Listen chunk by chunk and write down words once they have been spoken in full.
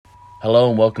Hello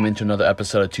and welcome into another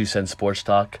episode of 2 Cents Sports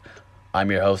Talk. I'm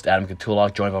your host, Adam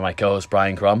Katulak, joined by my co-host,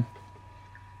 Brian Crum.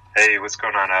 Hey, what's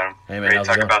going on, Adam? Hey, man, ready to how's it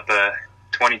talk going? about the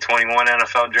 2021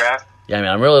 NFL Draft? Yeah, man,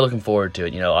 I'm really looking forward to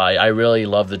it. I really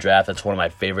love the draft. That's one of my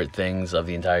favorite things of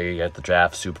the entire year. You got the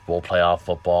draft, Super Bowl, playoff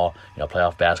football,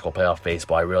 playoff basketball, playoff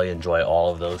baseball. I really enjoy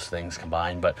all of those things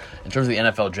combined. But in terms of the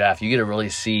NFL Draft, you get to really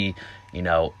see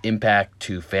impact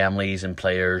to families and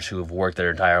players who have worked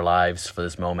their entire lives for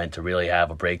this moment to really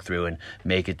have a breakthrough and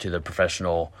make it to the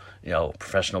professional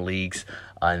leagues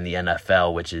in the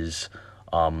NFL, which is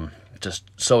just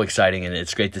so exciting, and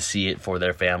it's great to see it for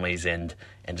their families and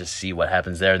just see what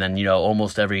happens there. And then,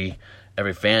 almost every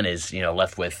fan is,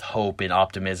 left with hope and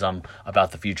optimism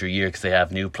about the future year because they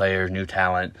have new players, new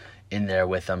talent in there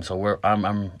with them. So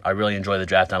I really enjoy the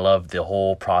draft, and I love the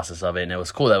whole process of it. And it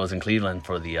was cool that it was in Cleveland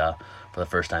for the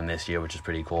first time this year, which is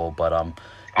pretty cool. But Oh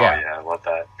yeah, I love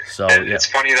that. So it's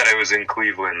funny that it was in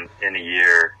Cleveland in a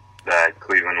year that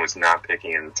Cleveland was not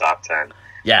picking in the top 10.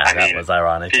 Yeah, I that mean, was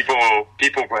ironic. People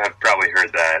have probably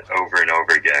heard that over and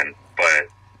over again, but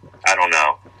I don't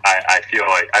know. I feel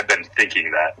like I've been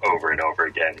thinking that over and over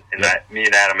again. And that me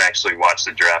and Adam actually watched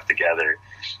the draft together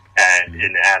and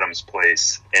in Adam's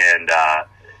place. And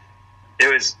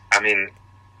it was,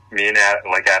 me and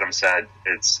Adam, like Adam said,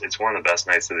 it's one of the best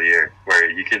nights of the year where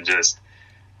you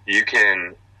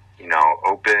can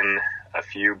open a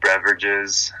few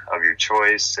beverages of your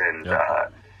choice and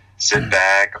sit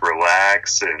back,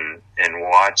 relax, and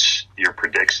watch your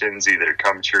predictions either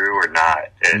come true or not.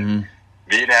 And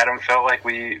me and Adam felt like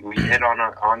we hit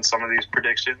on some of these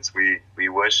predictions. We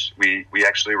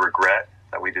actually regret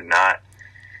that we did not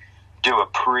do a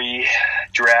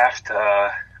pre-draft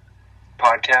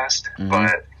podcast,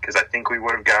 but because I think we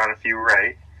would have gotten a few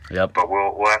right. Yep. But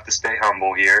we'll have to stay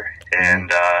humble here,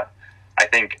 and I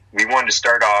think we wanted to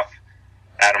start off.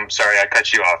 Adam, sorry I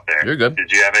cut you off there. You're good.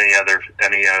 Did you have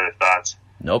any other thoughts?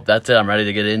 Nope, that's it. I'm ready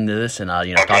to get into this and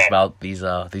talk about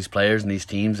these players and these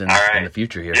teams and the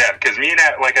future here. Yeah, because me and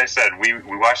Adam, like I said, we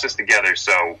watched this together,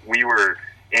 so we were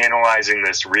analyzing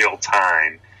this real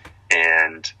time,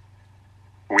 and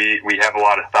we have a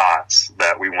lot of thoughts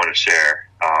that we want to share,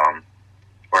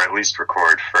 or at least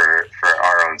record for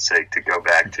our own sake to go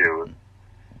back to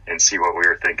and see what we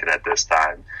were thinking at this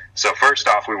time. So first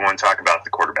off, we want to talk about the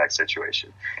quarterback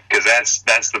situation, because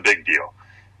that's the big deal.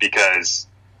 Because,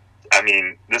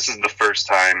 this is the first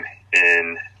time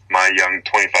in my young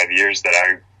 25 years that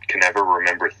I can ever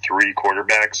remember 3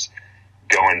 quarterbacks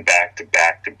going back to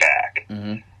back to back.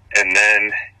 And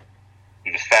then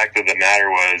the fact of the matter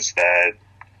was that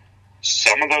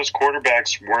some of those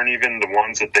quarterbacks weren't even the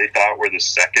ones that they thought were the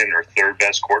second or third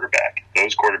best quarterback.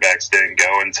 Those quarterbacks didn't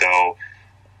go until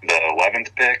the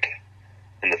 11th pick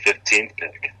and the 15th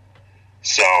pick.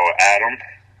 So, Adam,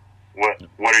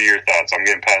 what are your thoughts? I'm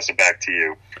going to pass it back to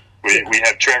you. We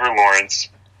have Trevor Lawrence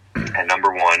at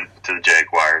number 1 to the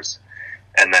Jaguars,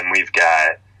 and then we've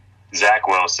got Zach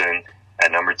Wilson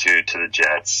at number 2 to the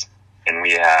Jets, and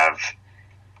we have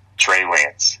Trey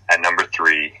Lance at number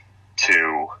 3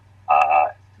 to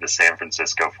the San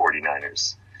Francisco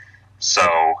 49ers.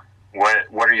 So,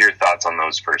 what are your thoughts on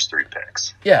those first 3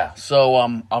 picks? Yeah, so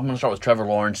I'm going to start with Trevor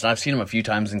Lawrence, and I've seen him a few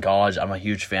times in college. I'm a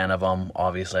huge fan of him.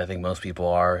 Obviously, I think most people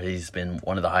are. He's been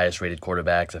one of the highest-rated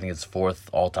quarterbacks. I think it's 4th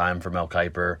all-time for Mel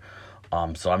Kiper.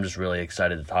 So I'm just really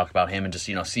excited to talk about him and just,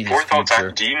 see his 4th all-time?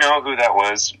 future. Do you know who that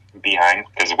was behind?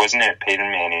 Because wasn't it Peyton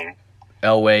Manning?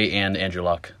 Elway and Andrew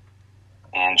Luck.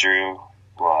 Andrew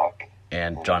Luck.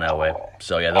 And John Elway.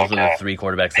 So, yeah, those are the 3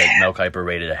 quarterbacks that Mel Kiper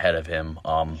rated ahead of him.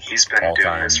 He's been all doing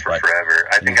time, this for forever.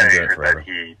 I think I heard forever. that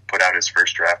he put out his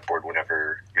first draft board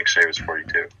whenever McShay was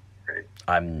 42, right?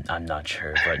 I'm not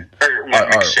sure, but Or when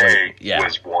McShay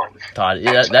was 1. Todd,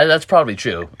 yeah, that's probably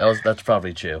true. That's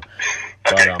probably true.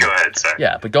 Okay, But, go ahead, son.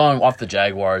 Yeah, but going off the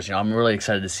Jaguars, I'm really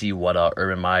excited to see what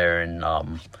Urban Meyer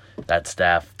and that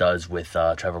staff does with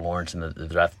Trevor Lawrence and the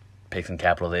draft picks and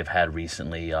capital they've had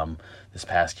recently this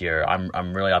past year.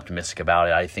 I'm really optimistic about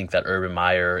it. I think that Urban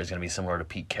Meyer is going to be similar to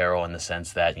Pete Carroll in the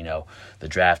sense that, the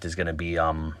draft is going to be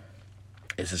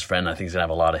is his friend. I think he's going to have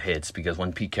a lot of hits because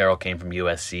when Pete Carroll came from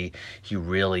USC, he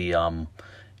really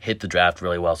hit the draft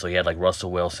really well. So he had like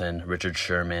Russell Wilson, Richard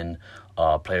Sherman,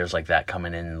 players like that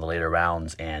coming in the later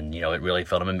rounds, and it really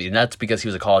filled him. And that's because he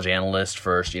was a college analyst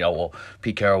first.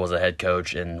 Pete Carroll was a head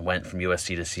coach and went from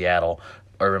USC to Seattle.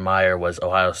 Urban Meyer was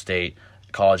Ohio State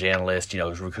college analyst.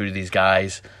 Recruited these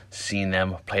guys, seen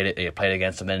them, played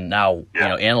against them, and now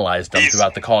analyzed them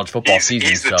throughout the college football season.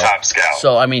 He's the top scout.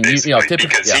 So typically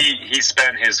because he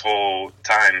spent his whole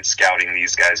time scouting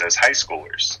these guys as high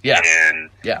schoolers. Yeah,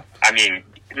 and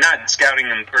not scouting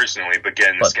him personally, but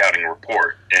getting the scouting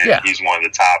report. And yeah. he's one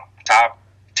of the top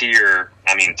tier,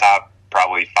 top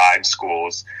probably 5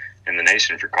 schools in the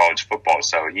nation for college football.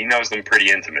 So he knows them pretty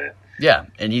intimate. Yeah,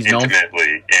 and he's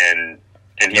intimately, and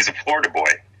he's a Florida boy.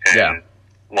 And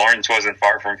Lawrence wasn't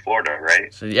far from Florida,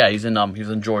 right? So yeah, he's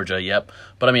in Georgia. Yep.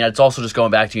 But I mean, it's also just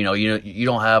going back to you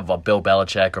don't have a Bill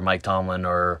Belichick or Mike Tomlin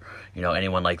or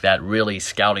anyone like that really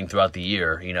scouting throughout the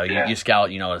year. You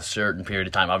scout a certain period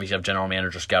of time. Obviously, you have general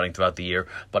manager scouting throughout the year,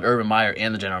 but Urban Meyer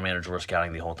and the general manager were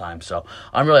scouting the whole time. So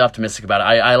I'm really optimistic about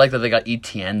it. I like that they got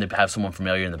ETN to have someone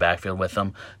familiar in the backfield with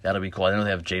them. That'll be cool. I know they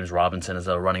have James Robinson as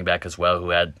a running back as well, who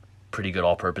had pretty good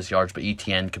all-purpose yards, but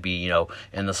ETN could be,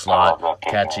 in the slot,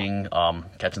 catching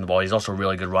the ball. He's also a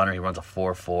really good runner. He runs a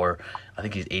 4.4. I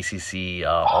think he's ACC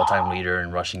all-time leader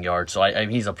in rushing yards. So I mean,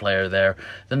 he's a player there.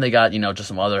 Then they got, just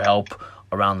some other help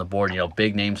around the board,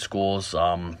 big-name schools,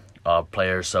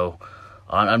 players. So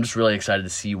I'm just really excited to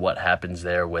see what happens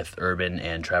there with Urban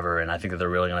and Trevor, and I think that they're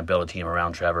really going to build a team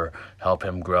around Trevor, help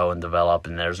him grow and develop,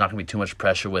 and there's not going to be too much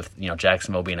pressure with,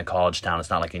 Jacksonville being a college town. It's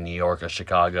not like in New York or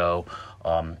Chicago,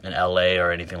 in LA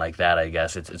or anything like that. I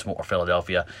guess it's more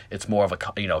Philadelphia. It's more of a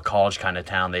college kind of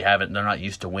town. They're not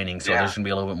used to winning, so there's gonna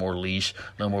be a little bit more leash, a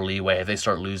little more leeway. If they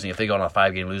start losing, if they go on a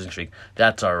 5-game losing streak,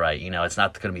 that's all right. It's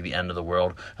not gonna be the end of the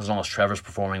world as long as Trevor's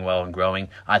performing well and growing.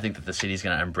 I think that the city's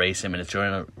gonna embrace him, and it's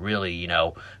gonna really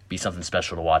be something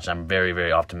special to watch. I'm very,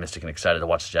 very optimistic and excited to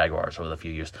watch the Jaguars over the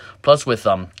few years. Plus, with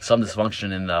some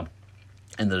dysfunction in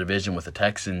the division with the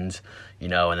Texans,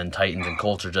 and then Titans and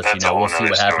Colts are just, we'll see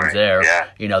what happens there.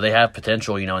 Yeah. They have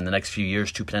potential, in the next few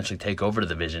years to potentially take over the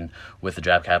division with the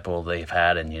draft capital they've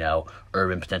had, and,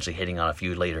 Urban potentially hitting on a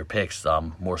few later picks,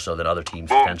 more so than other teams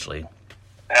potentially.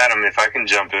 Adam, if I can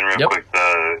jump in real quick,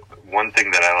 the one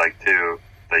thing that I like too,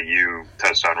 that you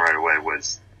touched on right away,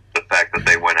 was the fact that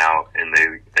they went out and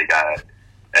they got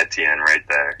Etienne right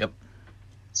there. Yep.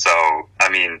 So,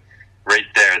 right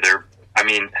there,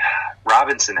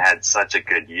 Robinson had such a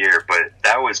good year, but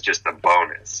that was just a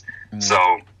bonus. Mm-hmm.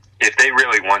 So if they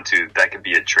really want to, that could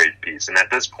be a trade piece. And at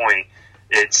this point,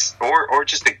 it's or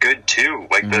just a good 2,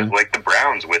 like the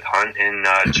Browns with Hunt and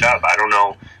Chubb. I don't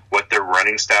know what their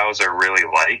running styles are really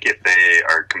like, if they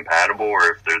are compatible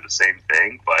or if they're the same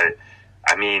thing. But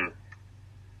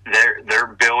they're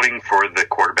building for the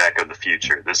quarterback of the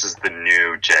future. This is the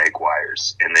new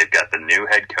Jaguars, and they've got the new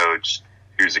head coach,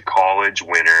 who's a college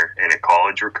winner and a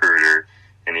college recruiter,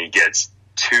 and he gets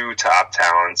 2 top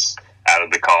talents out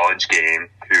of the college game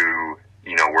who,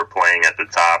 were playing at the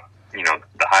top,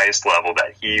 the highest level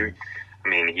that he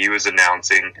was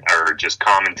announcing or just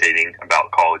commentating about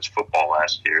college football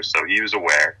last year, so he was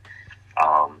aware.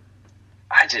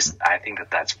 I think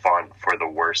that that's fun for the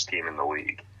worst team in the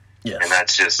league. Yes. And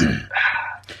that's just,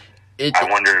 I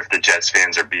wonder if the Jets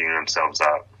fans are beating themselves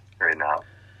up right now.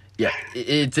 Yeah,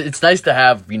 it's nice to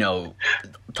have,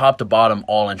 top to bottom,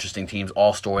 all interesting teams,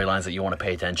 all storylines that you want to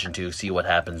pay attention to, see what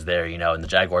happens there, and the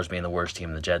Jaguars being the worst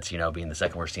team, the Jets, being the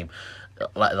second worst team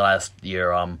last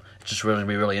year. It's just really going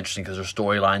to be really interesting because there's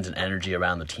storylines and energy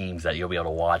around the teams that you'll be able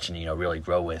to watch and, really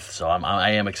grow with. So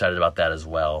I am excited about that as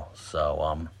well.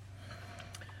 So,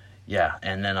 yeah,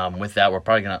 and then with that, we're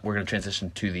gonna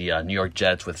transition to the New York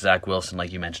Jets with Zach Wilson,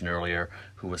 like you mentioned earlier,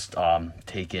 who was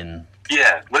taken.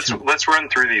 Yeah, let's run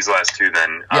through these last 2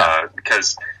 then,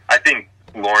 because I think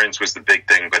Lawrence was the big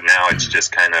thing, but now it's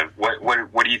just kind of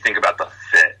what do you think about the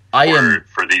fit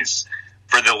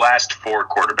for the last 4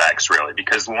 quarterbacks, really?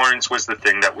 Because Lawrence was the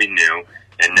thing that we knew,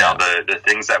 and now the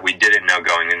things that we didn't know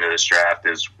going into this draft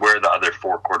is where the other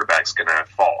 4 quarterbacks going to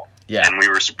fall. Yeah, and we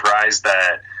were surprised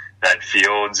that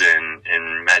Fields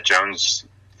and Matt Jones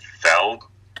fell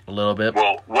a little bit.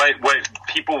 Well, what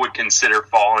people would consider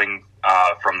falling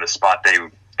from the spot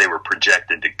they were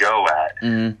projected to go at,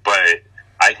 but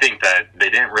I think that they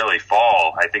didn't really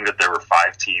fall. I think that there were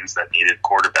 5 teams that needed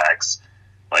quarterbacks,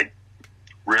 like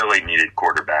really needed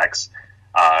quarterbacks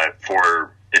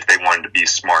for if they wanted to be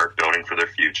smart, building for their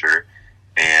future,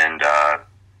 and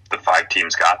the 5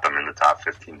 teams got them in the top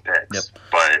 15 picks. Yep.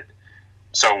 But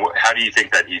so, how do you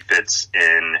think that he fits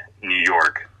in New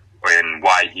York, and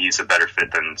why he's a better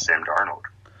fit than Sam Darnold?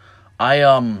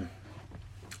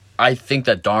 I think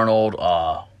that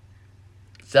Darnold.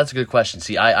 That's a good question.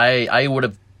 See, I would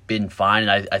have been fine,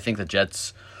 and I think the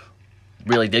Jets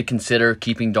really did consider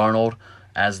keeping Darnold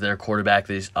as their quarterback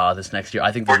this next year.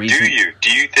 I think do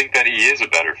you think that he is a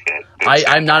better fit?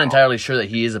 I'm not entirely sure that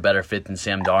he is a better fit than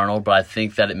Sam Darnold, but I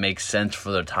think that it makes sense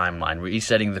for their timeline.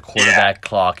 Resetting the quarterback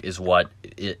clock is what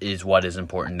is what is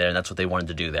important there, and that's what they wanted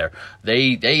to do there.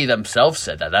 They themselves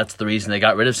said that. That's the reason they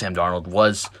got rid of Sam Darnold,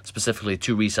 was specifically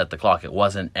to reset the clock. It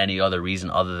wasn't any other reason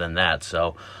other than that.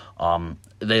 So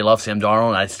they love Sam Darnold,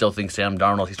 and I still think Sam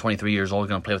Darnold, he's 23 years old,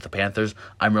 going to play with the Panthers.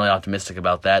 I'm really optimistic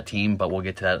about that team, but we'll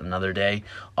get to that another day.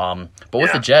 But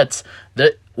with the Jets,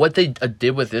 what they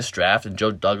did with this draft, and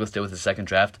Joe Douglas did with the second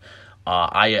draft,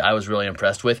 I was really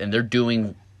impressed with, and they're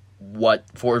doing what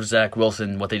for Zach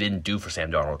Wilson, what they didn't do for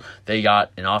Sam Darnold. They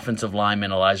got an offensive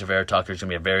lineman, Elijah Vera Tucker, is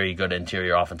going to be a very good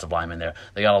interior offensive lineman there.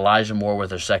 They got Elijah Moore with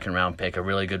their second-round pick, a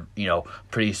really good,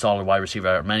 pretty solid wide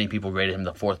receiver. Many people graded him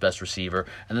the fourth best receiver.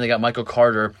 And then they got Michael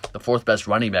Carter, the fourth best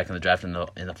running back in the draft in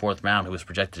the fourth round, who was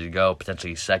projected to go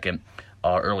potentially second,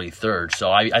 early third.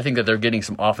 So I think that they're getting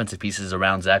some offensive pieces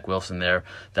around Zach Wilson there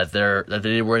that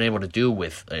they weren't able to do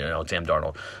with Sam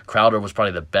Darnold. Crowder was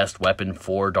probably the best weapon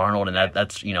for Darnold, and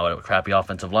that's a crappy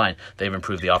offensive line. They've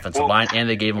improved the offensive line, and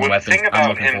they gave him weapons. The thing about I'm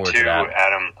looking him forward too, to that.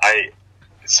 Adam,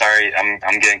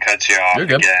 I'm getting cut you off. You're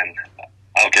good. Again.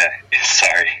 Okay,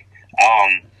 sorry.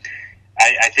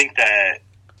 I think that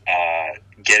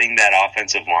getting that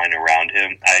offensive line around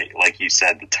him, like you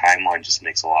said, the timeline just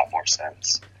makes a lot more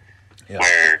sense. Yeah.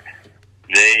 Where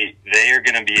they are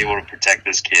going to be able to protect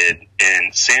this kid.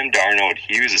 And Sam Darnold,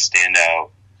 he was a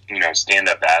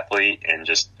stand-up athlete and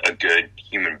just a good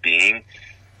human being.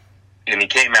 And he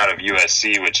came out of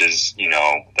USC, which is, you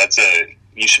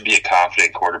should be a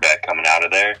confident quarterback coming out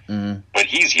of there. Mm-hmm. But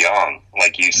he's young,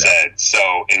 like you said.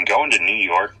 So, in going to New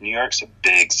York's a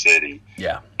big city.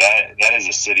 Yeah. That is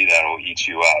a city that will eat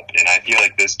you up. And I feel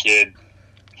like this kid,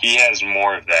 he has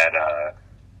more of that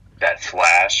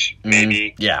flash,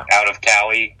 maybe, out of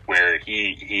Cali, where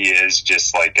he is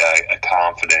just like a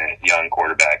confident young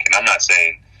quarterback. And I'm not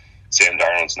saying Sam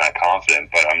Darnold's not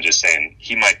confident, but I'm just saying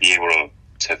he might be able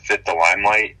to fit the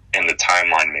limelight, and the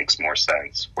timeline makes more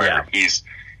sense. Where he's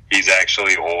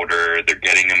actually older, they're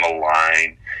getting him a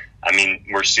line. I mean,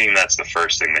 we're seeing that's the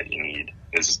first thing that you need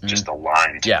is just a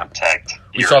line to protect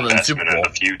your investment in the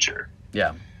future.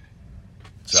 Yeah.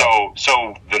 So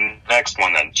the next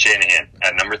one then, Shanahan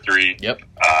at number 3. Yep.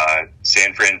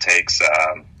 San Fran takes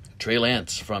Trey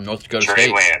Lance from North Dakota State. Trey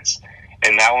Lance,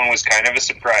 and that one was kind of a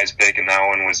surprise pick, and that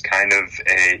one was kind of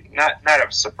a not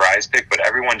a surprise pick, but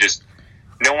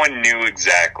no one knew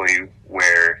exactly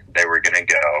where they were going to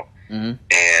go,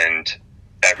 and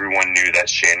everyone knew that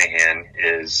Shanahan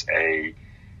is a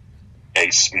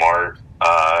smart,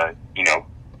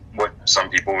 what some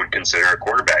people would consider a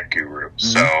quarterback guru.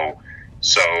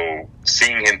 So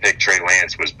seeing him pick Trey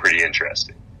Lance was pretty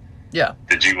interesting. Yeah.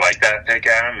 Did you like that pick,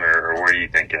 Adam, or what are you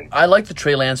thinking? I like the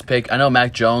Trey Lance pick. I know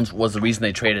Mac Jones was the reason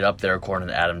they traded up there, according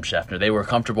to Adam Schefter. They were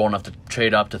comfortable enough to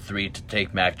trade up to 3 to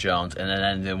take Mac Jones, and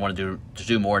then they wanted to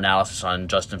do more analysis on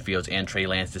Justin Fields and Trey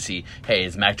Lance to see, hey,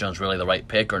 is Mac Jones really the right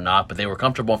pick or not? But they were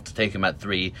comfortable enough to take him at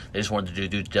 3. They just wanted to do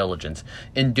due diligence.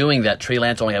 In doing that, Trey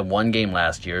Lance only had 1 game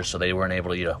last year, so they weren't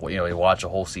able to watch a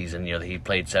whole season. He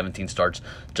played 17 starts,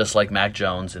 just like Mac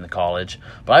Jones in the college.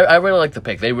 But I really like the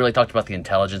pick. They really talked about the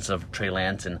intelligence of Trey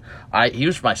Lance, and he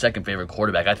was my second favorite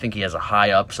quarterback. I think he has a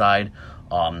high upside,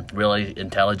 really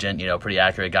intelligent, pretty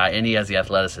accurate guy, and he has the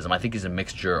athleticism. I think he's a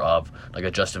mixture of like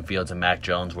a Justin Fields and Mac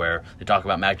Jones, where they talk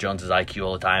about Mac Jones' IQ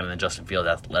all the time and then Justin Fields'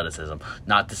 athleticism.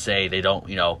 Not to say they don't,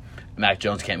 Mac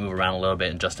Jones can't move around a little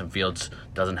bit and Justin Fields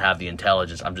doesn't have the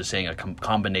intelligence. I'm just saying a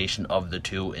combination of the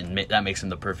two, and that makes him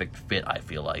the perfect fit, I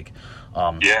feel like,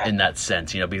 in that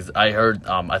sense. Because I heard,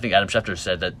 I think Adam Schefter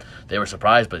said that they were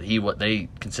surprised, but they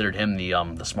considered him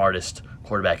the smartest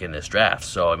quarterback in this draft.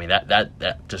 So, I mean,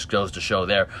 that just goes to show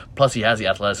there. Plus, he has the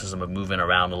athleticism of moving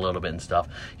around a little bit and stuff.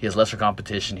 He has lesser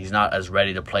competition. He's not as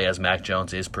ready to play as Mac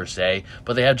Jones is, per se.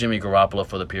 But they have Jimmy Garoppolo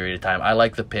for the period of time. I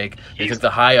like the pick. They took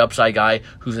the high upside guy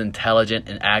who's intelligent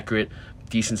and accurate,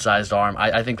 decent-sized arm.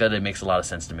 I think that it makes a lot of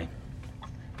sense to me.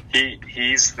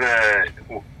 He's the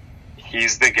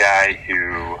guy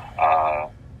who,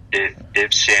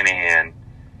 if Shanahan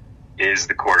is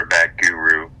the quarterback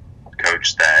guru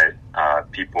coach that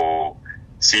people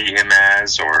see him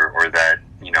as, or that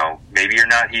maybe or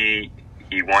not he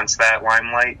wants that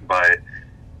limelight, but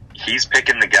he's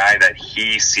picking the guy that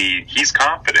he's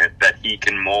confident that he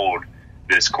can mold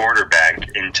this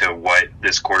quarterback into what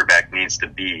this quarterback needs to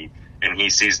be, and he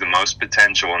sees the most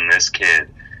potential in this kid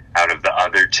out of the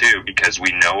other two, because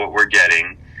we know what we're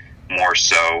getting more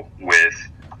so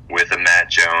with a Matt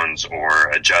Jones or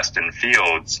a Justin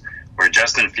Fields, where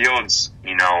Justin Fields,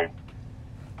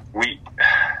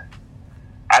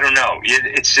 I don't know.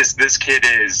 It's just this kid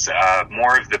is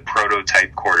more of the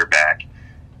prototype quarterback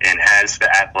and has the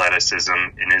athleticism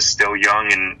and is still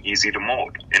young and easy to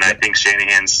mold. And I think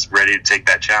Shanahan's ready to take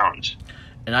that challenge.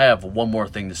 And I have one more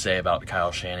thing to say about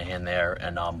Kyle Shanahan there.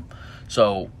 And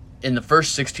so in the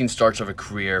first 16 starts of a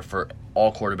career for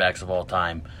all quarterbacks of all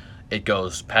time, it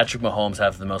goes Patrick Mahomes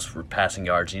have the most passing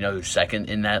yards. You know who's second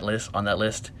in that list? On that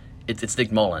list, it's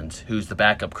Nick Mullins, who's the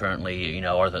backup currently.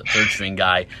 Or the third string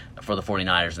guy for the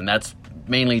 49ers, and that's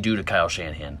mainly due to Kyle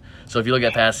Shanahan. So if you look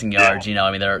at passing yards,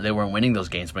 they weren't winning those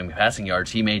games, but passing yards,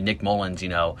 he made Nick Mullins,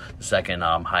 the second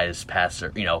highest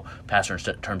passer in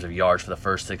terms of yards for the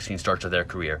first 16 starts of their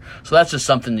career. So that's just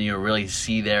something that you really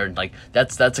see there, and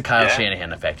that's a Kyle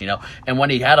Shanahan effect, And when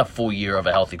he had a full year of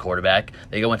a healthy quarterback,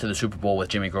 they go into the Super Bowl with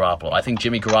Jimmy Garoppolo.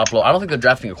 I don't think they're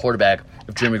drafting a quarterback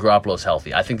if Jimmy Garoppolo is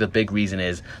healthy. I think the big reason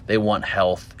is they want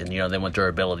health and they want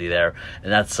durability there, and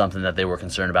that's something that they were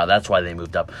concerned about. That's why they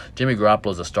moved up. Jimmy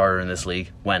Garoppolo is a starter in this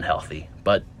league when healthy.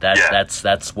 But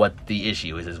that's what the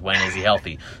issue is when is he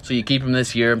healthy. So you keep him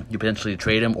this year, you potentially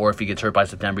trade him, or if he gets hurt by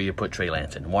September, you put Trey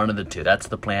Lance in. One of the two. That's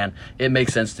the plan. It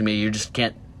makes sense to me. You just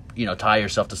can't, tie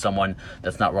yourself to someone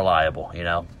that's not reliable,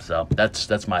 So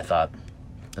that's my thought.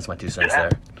 That's my 2 cents there.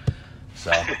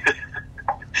 So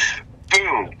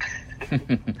boom.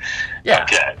 Yeah.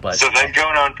 Okay. But, so then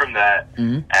going on from that,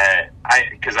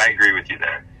 because I agree with you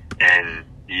there, and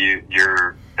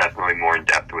you're definitely more in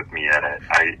depth with me at it.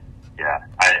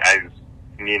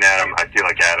 Me and Adam, I feel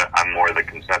like I'm more the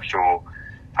conceptual,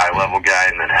 high level guy,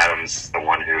 and then Adam's the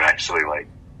one who actually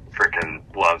freaking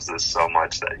loves this so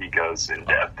much that he goes in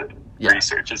depth and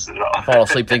researches it all. I fall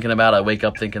asleep thinking about it. I wake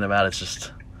up thinking about it. It's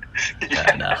just.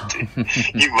 No.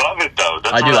 You love it though.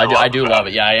 That's I do love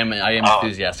it. Yeah, I am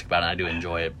enthusiastic about it. I do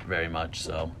enjoy it very much.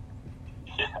 So.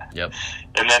 Yeah. Yep.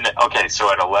 And then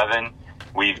so at 11.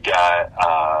 We've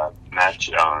got Matt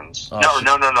Jones. No.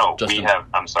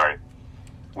 Justin.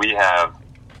 We have.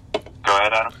 Go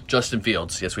ahead, Adam. Justin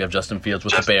Fields. Yes, we have Justin Fields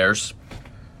with the Bears.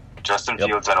 Justin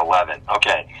Fields at 11.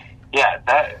 Okay. Yeah,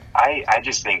 I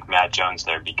just think Matt Jones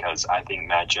there because I think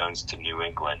Matt Jones to New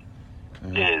England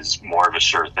is more of a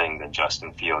sure thing than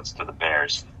Justin Fields to the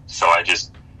Bears. So I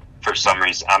just, for some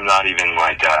reason, I'm not even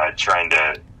trying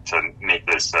to make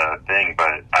this thing,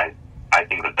 but I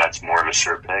think that's more of a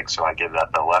sure pick, so I give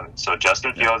that the 11. So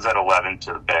Justin Fields at 11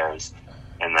 to the Bears,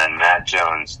 and then Matt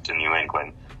Jones to New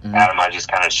England. Adam, I just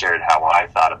kind of shared how I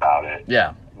thought about it.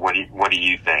 Yeah. What do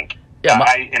you think? Yeah.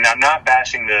 And I'm not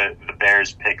bashing the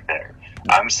Bears pick there.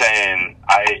 I'm saying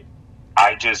I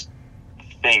just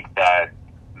think that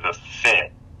the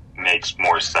fit makes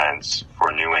more sense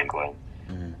for New England.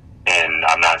 And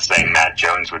I'm not saying Matt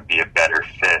Jones would be a better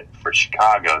fit for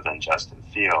Chicago than Justin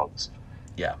Fields.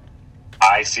 Yeah.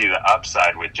 I see the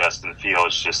upside with Justin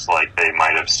Fields just like they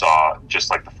might have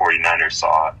just like the 49ers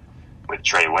saw with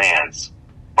Trey Lance.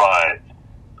 But,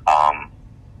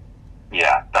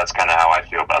 that's kind of how I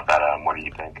feel about that. What do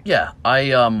you think? Yeah,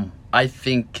 I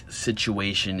think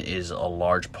situation is a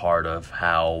large part of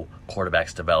how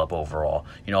quarterbacks develop overall.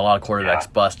 A lot of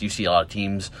quarterbacks bust. You see a lot of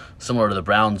teams similar to the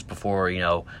Browns before,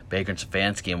 Baker and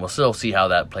Stefanski, and we'll still see how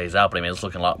that plays out. But it's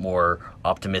looking a lot more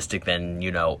optimistic than,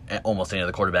 almost any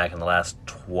other quarterback in the last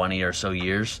 20 or so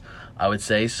years, I would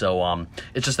say. So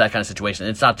it's just that kind of situation.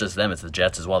 And it's not just them, it's the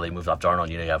Jets as well. They moved off Darnold.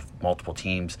 You have multiple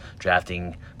teams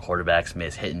drafting quarterbacks,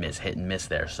 hit and miss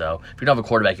there. So if you don't have a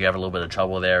quarterback, you have a little bit of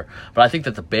trouble there. But I think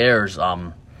that the Bears,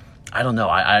 I don't know.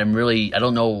 I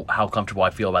don't know how comfortable I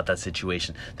feel about that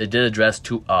situation. They did address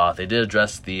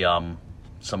the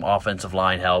some offensive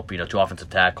line help. 2 offensive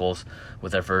tackles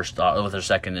with their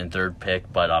second and third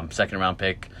pick, but second round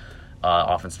pick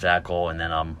offensive tackle, and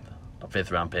then a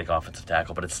 5th round pick offensive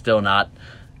tackle. But it's still not.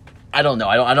 I don't know.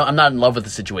 I'm not in love with the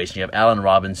situation. You have Allen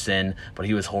Robinson, but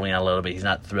he was holding out a little bit. He's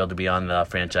not thrilled to be on the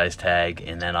franchise tag,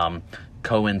 and then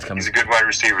Cohen's coming. He's a good wide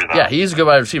receiver, though. Yeah, he's a good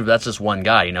wide receiver. That's just one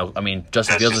guy.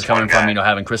 Justin Fields is coming from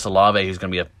having Chris Olave, who's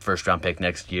going to be a first-round pick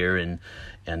next year, and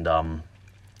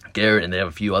Garrett, and they have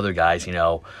a few other guys,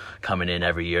 coming in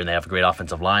every year, and they have a great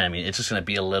offensive line. It's just going to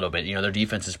be a little bit. Their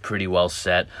defense is pretty well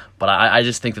set, but I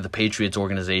just think that the Patriots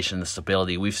organization, the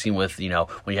stability we've seen with,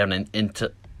 when you have an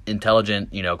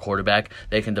intelligent, quarterback,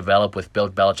 they can develop with Bill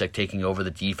Belichick taking over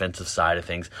the defensive side of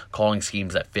things, calling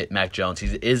schemes that fit Mac Jones. He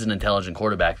is an intelligent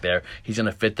quarterback there. He's going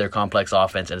to fit their complex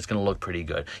offense, and it's going to look pretty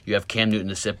good. You have Cam Newton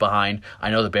to sit behind.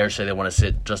 I know the Bears say they want to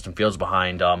sit Justin Fields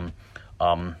behind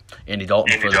Andy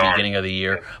Dalton for the beginning of the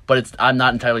year, but I'm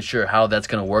not entirely sure how that's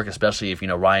going to work, especially if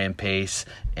Ryan Pace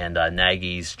and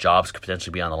Nagy's jobs could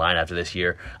potentially be on the line after this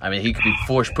year. He could be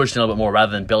pushed a little bit more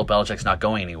rather than Bill Belichick's not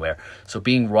going anywhere. So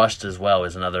being rushed as well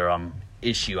is another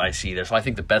issue I see there. So I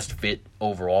think the best fit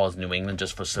overall is New England,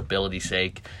 just for stability's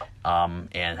sake, and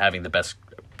having the best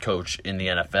coach in the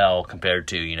NFL compared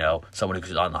to someone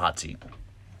who's on the hot seat.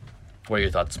 What are your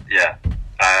thoughts? Yeah.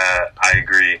 I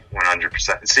agree 100%.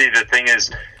 100%. See, the thing is,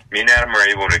 me and Adam are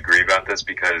able to agree about this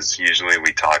because usually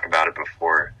we talk about it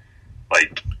before,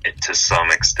 like, to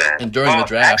some extent. And during the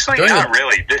draft. Actually, not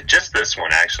really. Just this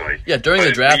one, actually. Yeah, during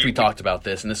the draft we talked about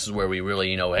this, and this is where we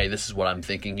really, hey, this is what I'm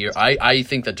thinking here. I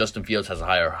think that Justin Fields has a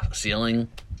higher ceiling.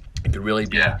 He could really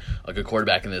be a good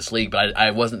quarterback in this league, but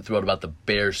I wasn't thrilled about the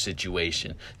Bears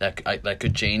situation. That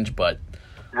could change, but...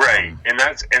 Right, and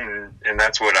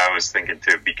that's what I was thinking,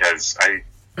 too, because I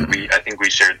think we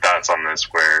shared thoughts on this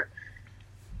where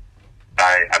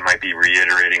I might be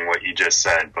reiterating what you just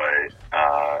said,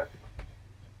 but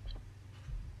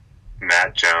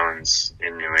Matt Jones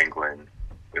in New England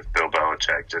with Bill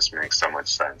Belichick just makes so much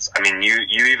sense. I mean, you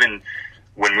even,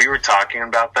 when we were talking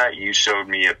about that, you showed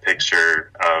me a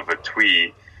picture of a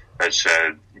tweet that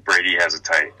said Brady has a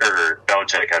type, or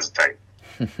Belichick has a type.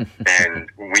 And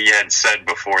we had said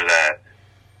before that,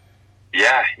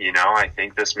 yeah, I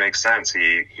think this makes sense.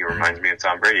 He reminds me of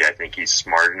Tom Brady. I think he's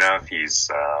smart enough. He's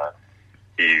got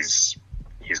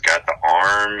the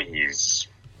arm. He's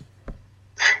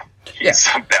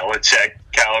a Belichick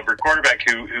caliber quarterback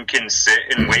who can sit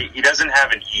and wait. He doesn't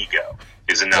have an ego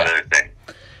is another thing.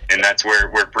 And that's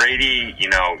where Brady,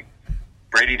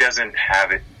 Brady doesn't have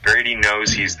it. Brady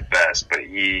knows he's the best, but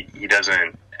he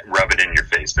doesn't rub it in your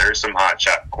face. There are some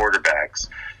hotshot quarterbacks,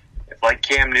 like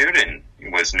Cam Newton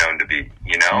was known to be,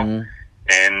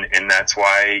 and that's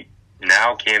why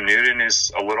now Cam Newton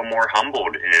is a little more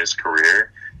humbled in his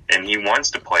career, and he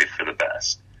wants to play for the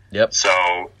best. Yep.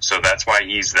 So that's why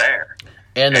he's there,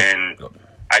 and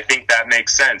I think that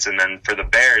makes sense. And then for the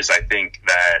Bears, I think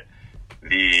that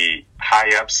the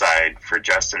high upside for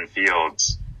Justin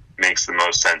Fields makes the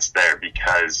most sense there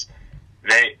because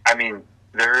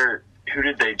who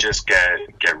did they just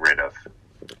get rid of?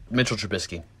 Mitchell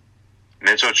Trubisky.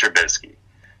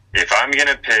 If I'm going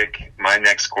to pick my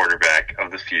next quarterback of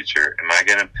the future, am I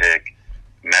going to pick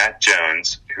Matt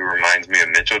Jones, who reminds me of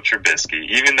Mitchell Trubisky,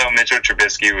 even though Mitchell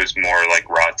Trubisky was more like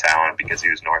raw talent because he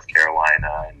was North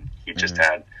Carolina and he just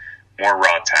had more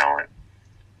raw talent.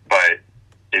 But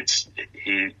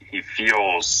he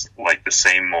feels like the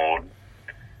same mold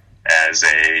as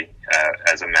a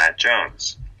Matt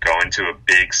Jones. Going to a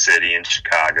big city in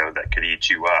Chicago that could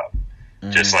eat you up,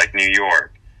 just like New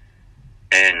York.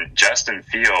 And Justin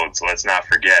Fields, let's not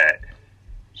forget,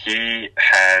 he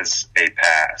has a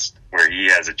past where he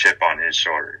has a chip on his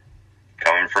shoulder,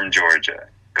 coming from Georgia,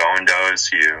 going to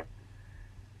OSU,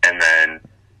 and then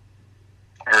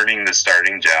earning the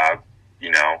starting job,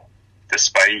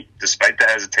 despite the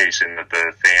hesitation that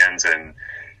the fans and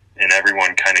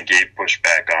everyone kind of gave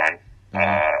pushback on.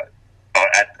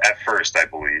 At first, I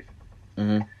believe.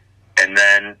 Mm-hmm. And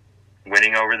then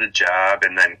winning over the job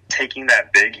and then taking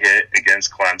that big hit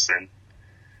against Clemson.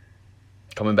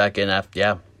 Coming back in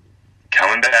after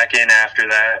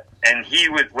that. And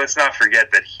let's not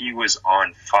forget that he was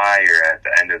on fire at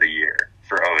the end of the year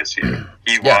for OSU.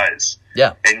 He was.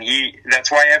 Yeah. And that's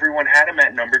why everyone had him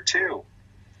at number 2.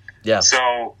 Yeah.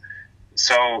 So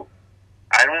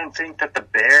I don't think that the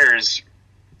Bears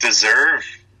deserve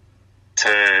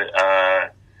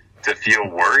to feel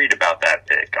worried about that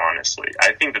pick, honestly.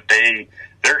 I think that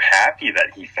they're happy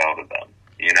that he fell to them,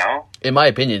 In my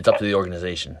opinion, it's up to the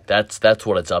organization. That's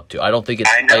what it's up to. I don't think it's...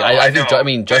 I know, I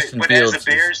know. Justin Fields... But as a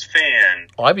Bears fan...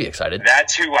 Oh, I'd be excited.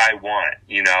 That's who I want,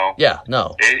 Yeah,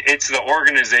 no. It's the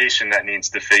organization that needs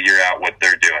to figure out what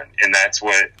they're doing. And that's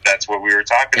what we were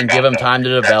talking about. And give him time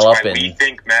to develop. That's why we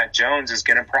think Matt Jones is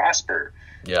going to prosper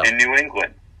in New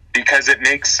England. Because it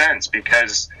makes sense.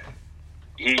 Because...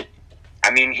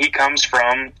 he comes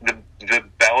from the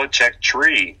Belichick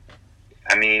tree.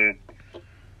 I mean,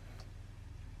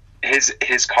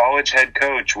 his college head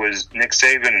coach was Nick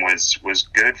Saban was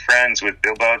good friends with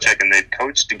Bill Belichick, and they've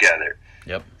coached together.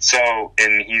 Yep. So,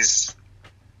 and he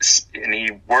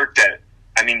worked at.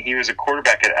 I mean, he was a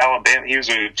quarterback at Alabama. He was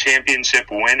a championship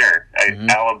winner at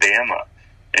Alabama,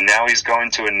 and now he's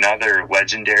going to another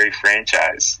legendary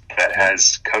franchise that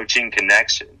has coaching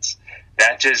connections.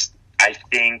 I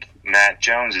think Matt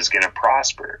Jones is going to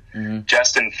prosper. Mm-hmm.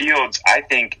 Justin Fields, I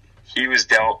think he was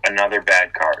dealt another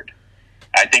bad card.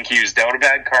 I think he was dealt a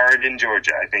bad card in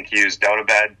Georgia. I think he was dealt a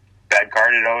bad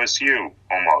card at OSU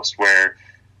almost, where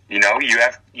you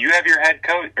have your head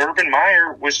coach. Urban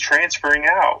Meyer was transferring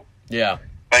out. Yeah,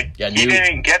 he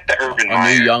didn't get the Urban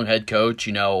Meyer. A new young head coach,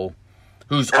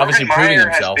 who's obviously proving himself. Urban Meyer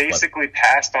has basically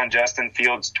passed on Justin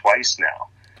Fields twice now.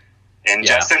 And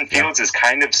Justin Fields has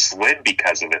kind of slid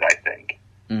because of it, I think.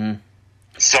 Mm-hmm.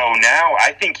 So now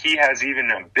I think he has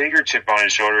even a bigger chip on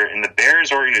his shoulder. And the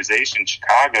Bears organization,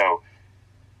 Chicago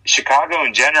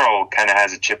in general kind of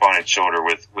has a chip on its shoulder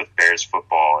with Bears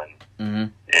football and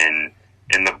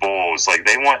the Bulls Bulls. Like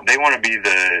they want to be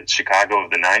the Chicago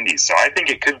of the '90s. So I think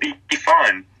it could be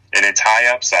fun, and it's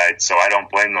high upside. So I don't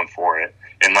blame them for it.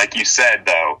 And like you said,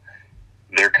 though,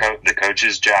 the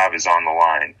coach's job is on the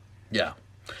line. Yeah.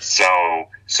 So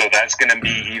that's going to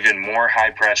be even more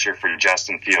high pressure for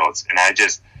Justin Fields. And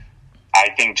I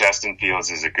think Justin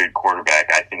Fields is a good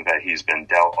quarterback. I think that he's been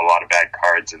dealt a lot of bad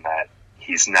cards in that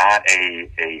he's not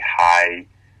a high.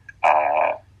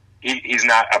 He's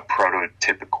not a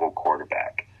prototypical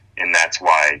quarterback, and that's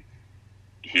why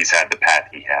he's had the path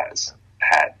he has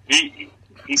had.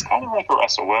 He's kind of like a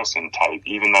Russell Wilson type,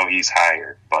 even though he's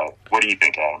higher. But what do you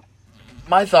think, Adam?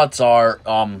 My thoughts are,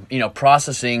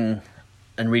 processing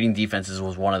and reading defenses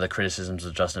was one of the criticisms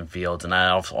of Justin Fields, and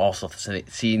I've also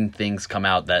seen things come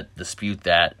out that dispute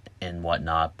that and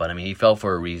whatnot. But I mean, he fell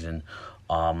for a reason.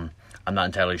 I'm not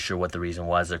entirely sure what the reason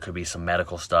was. There could be some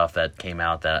medical stuff that came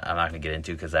out that I'm not going to get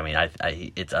into because, I mean,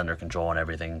 it's under control and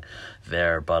everything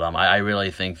there. But I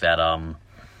really think that,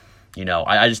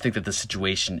 I just think that the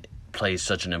situation plays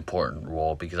such an important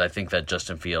role because I think that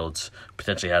Justin Fields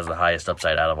potentially has the highest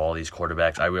upside out of all these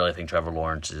quarterbacks. I really think Trevor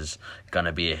Lawrence is going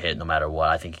to be a hit no matter what.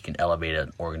 I think he can elevate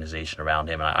an organization around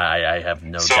him, and I have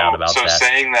no doubt about that. So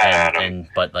saying that, Adam,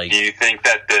 but like, do you think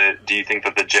that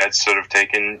the Jets should have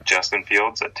taken Justin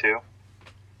Fields at 2?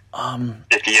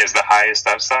 If he has the highest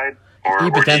upside? Or,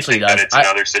 he potentially do you think does. That it's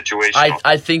another situation?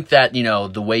 I think that,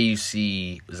 the way you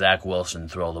see Zach Wilson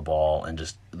throw the ball and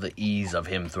just the ease of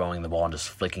him throwing the ball and just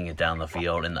flicking it down the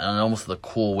field and almost the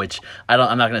cool, which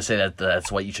I'm not going to say that that's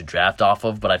what you should draft off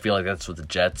of, but I feel like that's what the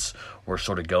Jets were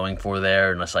sort of going for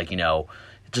there. And it's like,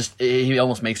 he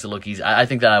almost makes it look easy. I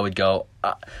think that I would go.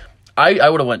 I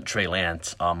would have went Trey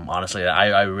Lance. Honestly,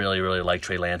 I really, really like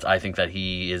Trey Lance. I think that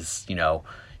he is,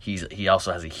 he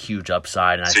also has a huge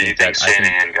upside. And so you think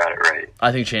Shanahan got it right?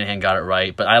 I think Shanahan got it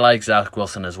right, but I like Zach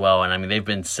Wilson as well. And I mean, they've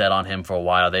been set on him for a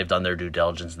while. They've done their due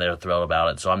diligence, and they're thrilled about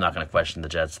it. So I'm not going to question the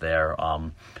Jets there.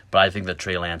 But I think that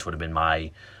Trey Lance would have been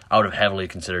I would have heavily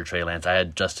considered Trey Lance. I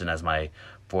had Justin as my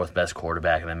 4th best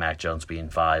quarterback, and then Mac Jones being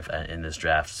 5 in this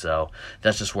draft. So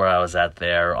that's just where I was at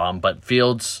there. But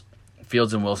Fields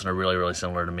and Wilson are really, really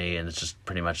similar to me, and it's just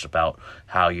pretty much about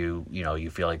how you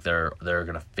feel like they're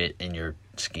going to fit in your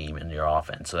scheme in your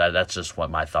offense. So that's just what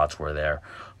my thoughts were there.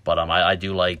 But I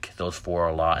do like those 4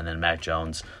 a lot, and then Mac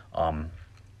Jones,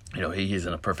 he's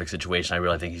in a perfect situation. I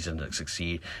really think he's going to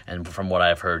succeed, and from what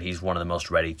I've heard, he's one of the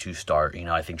most ready to start.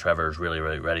 I think Trevor is really,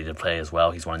 really ready to play as well.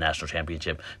 He's won a national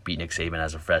championship, beat Nick Saban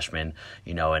as a freshman,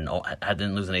 and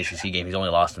didn't lose an ACC game. He's only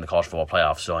lost in the college football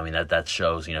playoffs. So I mean that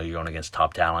shows you're going against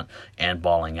top talent and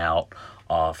balling out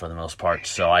for the most part.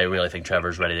 So I really think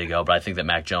Trevor's ready to go. But I think that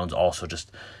Mac Jones also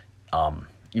just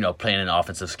playing an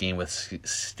offensive scheme with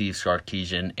Steve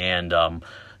Sarkisian and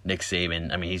Nick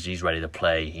Saban. I mean, he's ready to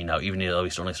play. Even though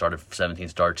he's only started 17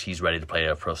 starts, he's ready to play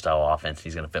a pro-style offense.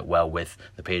 He's going to fit well with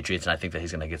the Patriots, and I think that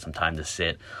he's going to get some time to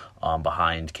sit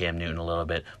behind Cam Newton a little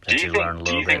bit, potentially learn a little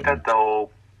bit. Do you think that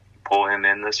they'll pull him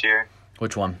in this year?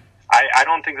 Which one? I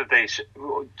don't think that they should.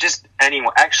 Just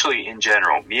anyone. Actually, in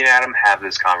general, me and Adam have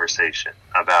this conversation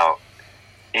about,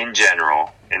 in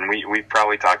general, and we've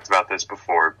probably talked about this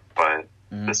before, but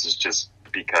this is just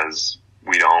because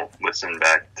we don't listen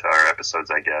back to our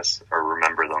episodes, I guess, or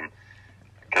remember them,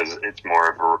 because it's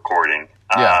more of a recording.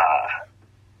 Yeah.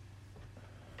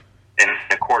 In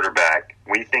a quarterback,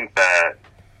 we think that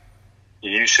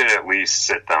you should at least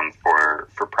sit them for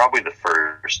probably the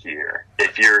first year.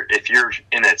 If you're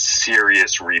in a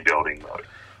serious rebuilding mode.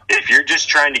 If you're just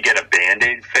trying to get a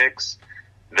Band-Aid fix,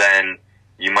 then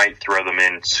you might throw them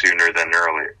in sooner than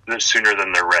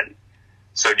they're ready.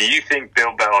 So do you think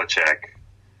Bill Belichick,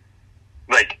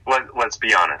 let's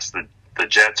be honest, the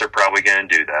Jets are probably going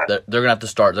to do that. They're going to have to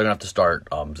start. They're going to have to start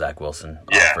Zach Wilson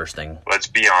first thing. Let's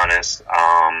be honest.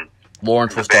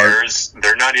 Lawrence will Bears, start.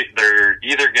 They're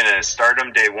either going to start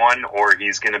him day 1 or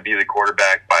he's going to be the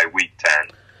quarterback by week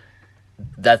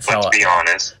 10. Let's be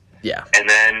honest. Yeah. And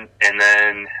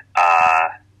then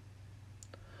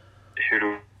who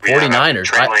do we 49ers. have?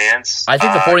 Trey Lance. I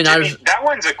think the 49ers. That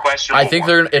one's a question. I think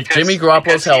if Jimmy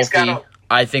Garoppolo's healthy,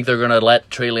 I think they're going to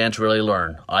let Trey Lance really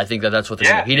learn. I think that's what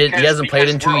they're doing. He hasn't played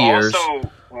in 2 years.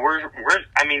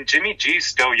 Jimmy G's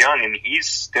still young, and he's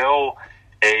still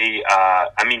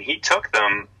he took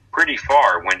them pretty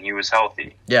far when he was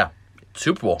healthy. Yeah.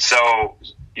 Super Bowl. So,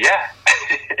 yeah.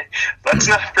 Let's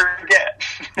not forget.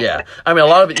 Yeah. I mean, a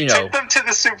lot of it, He took them to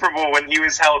the Super Bowl when he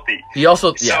was healthy. He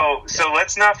also, So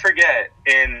let's not forget,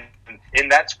 and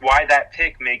that's why that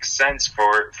pick makes sense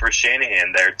for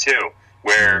Shanahan there, too,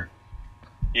 where,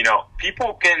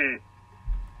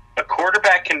 a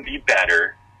quarterback can be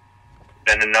better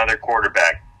than another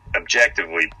quarterback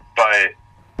objectively, but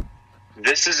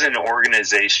this is an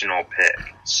organizational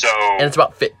pick. So and it's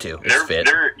about fit too. It's fit.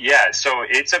 So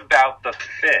it's about the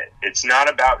fit. It's not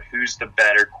about who's the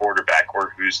better quarterback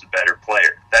or who's the better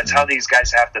player. That's how these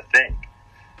guys have to think.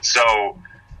 So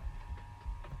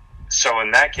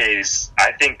in that case,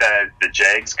 I think that the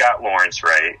Jags got Lawrence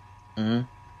right. Mm-hmm.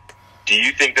 Do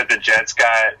you think that the Jets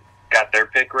got their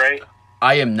pick right?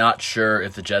 I am not sure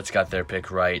if the Jets got their pick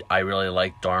right. I really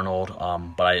like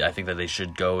Darnold, but I think that they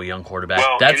should go a young quarterback.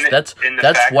 Well, that's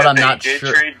what I'm not sure. They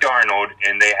did trade Darnold,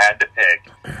 and they had to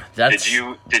pick.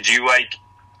 Did you like?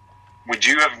 Would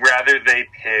you have rather they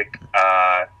pick?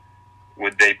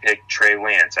 Would they pick Trey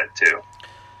Lance at 2?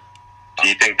 Do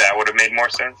you think that would have made more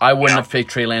sense? I wouldn't have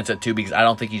picked Trey Lance at 2 because I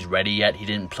don't think he's ready yet. He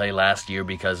didn't play last year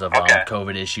because of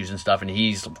COVID issues and stuff. And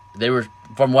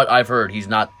from what I've heard, he's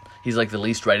not. He's like the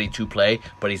least ready to play,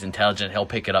 but he's intelligent. He'll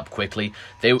pick it up quickly.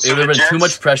 It would have been too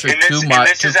much pressure, too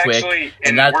quick,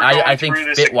 and that I think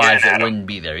fit wise it wouldn't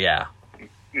be there. Yeah.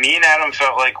 Me and Adam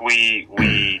felt like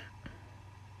we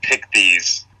picked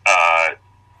these,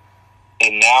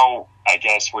 and now I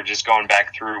guess we're just going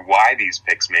back through why these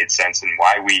picks made sense and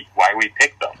why we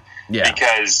picked them. Yeah.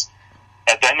 Because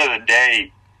at the end of the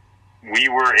day,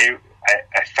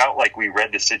 I felt like we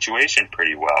read the situation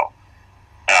pretty well.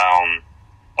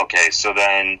 Okay, so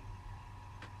then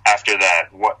after that,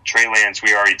 Trey Lance,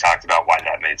 we already talked about why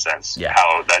that made sense. Yeah.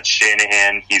 How that's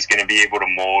Shanahan, he's going to be able to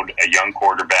mold a young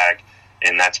quarterback,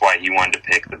 and that's why he wanted to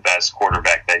pick the best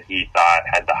quarterback that he thought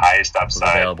had the highest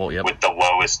upside with the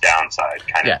lowest downside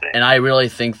kind of thing. And I really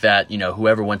think that,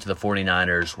 whoever went to the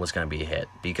 49ers was going to be a hit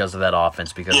because of that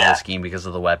offense, because of the scheme, because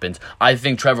of the weapons. I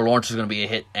think Trevor Lawrence was going to be a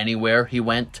hit anywhere he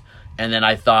went. And then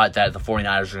I thought that the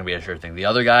 49ers were going to be a sure thing. The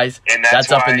other guys,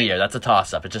 that's up in the air. That's a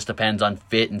toss-up. It just depends on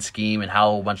fit and scheme and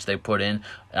how much they put in.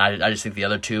 And I just think the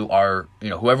other two are,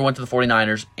 whoever went to the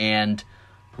 49ers and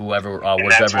whoever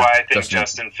and that's why I think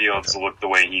Justin Fields looked the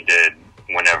way he did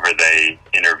whenever they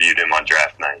interviewed him on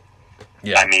draft night.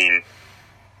 Yeah. I mean,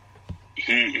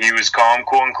 he was calm,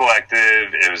 cool, and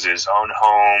collective. It was his own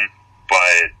home,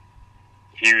 but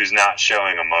he was not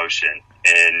showing emotion.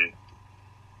 And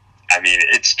I mean,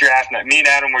 it's draft night. Me and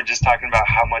Adam were just talking about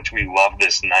how much we love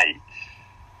this night,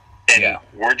 and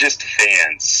we're just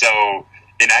fans. So,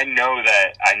 and I know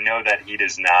that he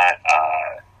does not.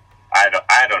 I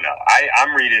don't know.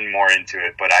 I'm reading more into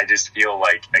it, but I just feel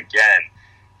like again,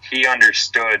 he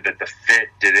understood that the fit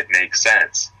didn't make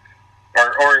sense,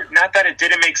 or not that it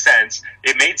didn't make sense.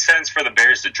 It made sense for the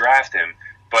Bears to draft him,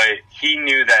 but he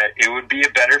knew that it would be a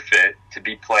better fit to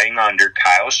be playing under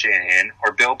Kyle Shanahan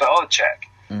or Bill Belichick.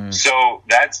 So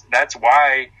that's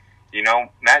why,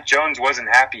 Matt Jones wasn't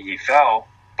happy he fell,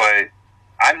 but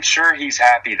I'm sure he's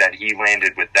happy that he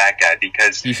landed with that guy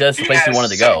because he says the place he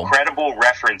wanted to go. Incredible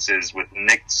references with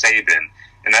Nick Saban,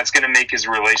 and that's going to make his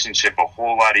relationship a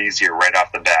whole lot easier right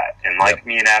off the bat. And like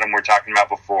me and Adam were talking about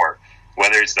before,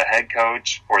 whether it's the head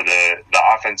coach or the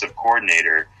offensive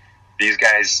coordinator, these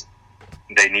guys,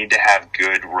 they need to have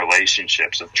good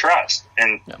relationships of trust.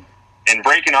 And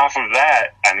breaking off of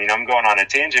that, I mean, I'm going on a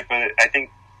tangent, but I think,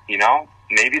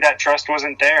 maybe that trust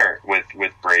wasn't there with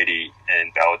Brady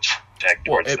and Belichick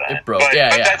towards that. It broke. But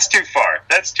that's too far.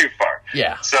 That's too far.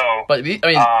 Yeah. So, but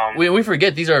I mean, we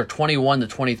forget these are 21 to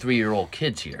 23-year-old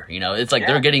kids here. It's like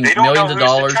they're getting millions of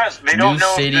dollars. New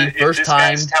city, first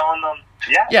time. Telling them.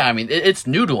 Yeah, I mean it's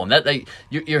new to them.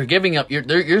 You're giving up.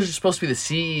 You're supposed to be the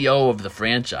CEO of the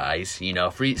franchise,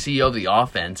 CEO of the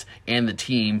offense and the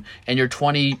team, and you're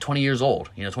 20 years old,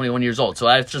 21 years old. So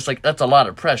that's just that's a lot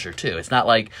of pressure too. It's not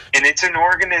like, and it's an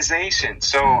organization.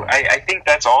 So I think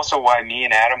that's also why me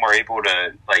and Adam were able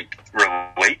to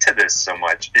relate to this so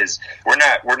much. Is we're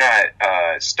not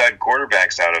stud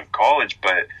quarterbacks out of college,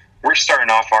 but we're starting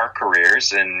off our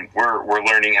careers and we're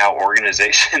learning how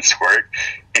organizations work.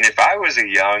 And if I was a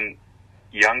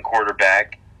young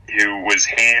quarterback who was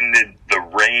handed the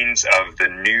reins of the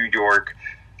New York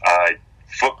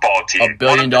football team, $1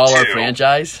 billion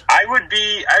franchise,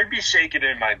 I'd be shaking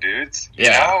in my boots.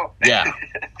 Yeah.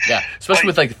 Especially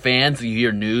with fans, you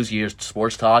hear news, you hear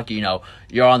sports talk.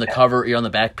 You're on the cover, you're on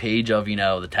the back page of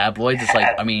the tabloids. It's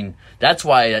I mean, that's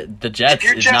why the Jets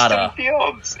is not a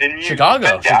Fields and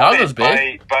Chicago's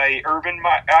big by Urban.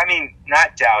 I mean,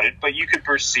 not doubted, but you could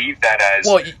perceive that as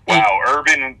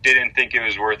Urban didn't think it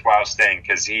was worthwhile staying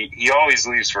because he always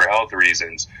leaves for health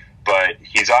reasons. But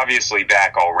he's obviously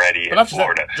back already in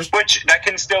Florida, which that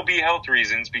can still be health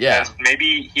reasons because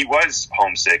maybe he was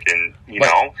homesick and,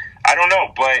 I don't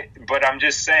know. But I'm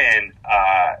just saying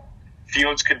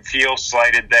Fields could feel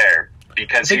slighted there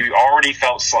because he already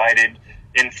felt slighted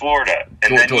in Florida.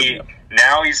 And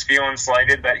now he's feeling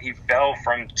slighted that he fell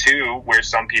from 2, where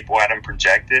some people had him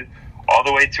projected, all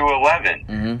the way to 11.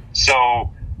 Mm-hmm.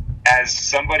 So as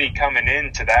somebody coming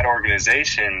into that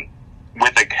organization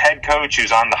with a head coach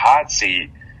who's on the hot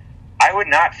seat, I would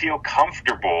not feel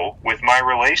comfortable with my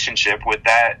relationship with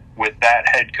that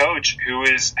head coach who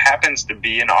happens to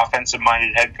be an offensive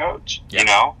minded head coach. Yeah. You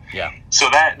know? Yeah. So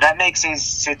that makes his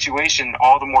situation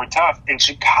all the more tough. And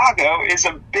Chicago is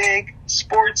a big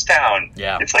sports town.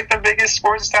 Yeah. It's like the biggest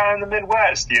sports town in the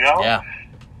Midwest, you know? Yeah.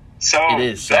 So It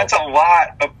is, so- that's a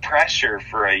lot of pressure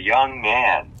for a young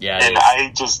man. Yeah, it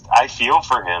and is. I feel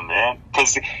for him, man,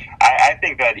 because I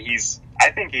think that he's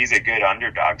a good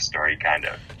underdog story, kind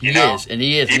of. He is.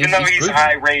 Even though he's proven.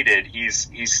 high rated,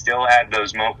 he's still had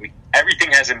those moments.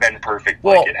 Everything hasn't been perfect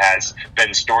Well- like it has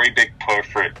been storybook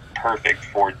perfect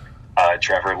for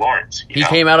Trevor Lawrence. He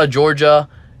came out of Georgia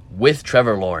with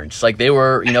Trevor Lawrence. Like, they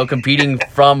were, competing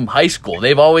from high school.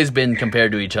 They've always been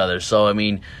compared to each other. So, I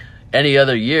mean, any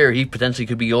other year, he potentially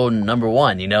could be going number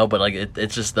one, but, like,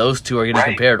 it's just those two are getting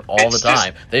compared all the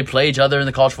time. They play each other in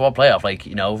the college football playoff. Like,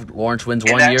 Lawrence wins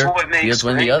one year, Fields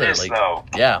wins the other. Like, though,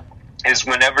 yeah. is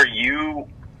whenever you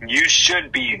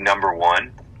should be number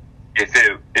one if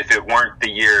it weren't the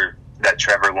year that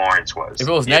Trevor Lawrence was. If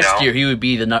it was next year, he would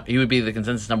be the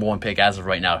consensus number one pick as of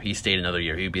right now. If he stayed another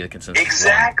year, he would be the consensus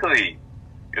exactly.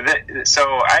 So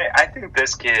I think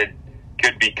this kid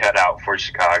could be cut out for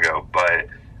Chicago, but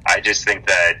I just think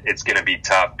that it's going to be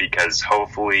tough because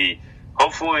hopefully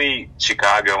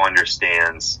Chicago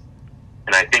understands,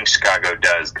 and I think Chicago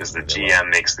does because the GM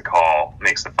makes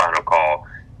the final call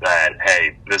that,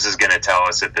 hey, this is going to tell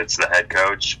us if it's the head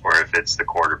coach or if it's the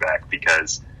quarterback,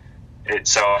 because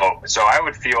so I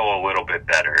would feel a little bit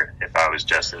better if I was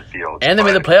Justin Fields. And they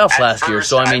made the playoffs last year, first,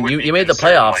 so I mean, you made the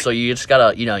playoffs, like, so you just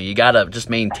gotta, you gotta just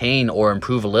maintain or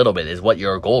improve a little bit is what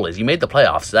your goal is. You made the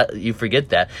playoffs, that you forget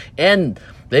that, and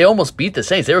they almost beat the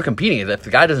Saints. They were competing. If the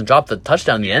guy doesn't drop the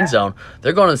touchdown in the end zone,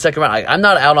 they're going to the second round. I'm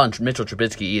not out on Mitchell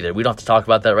Trubisky either. We don't have to talk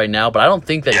about that right now, but I don't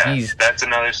think that he's. That's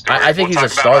another story. I think we'll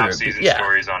he's a talk about starter. off-season Yeah,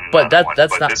 stories on but that's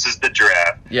but not. This is the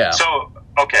draft. Yeah. So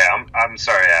okay, I'm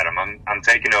sorry, Adam. I'm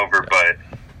taking over, but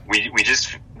we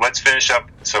just let's finish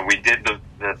up. So we did the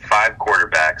 5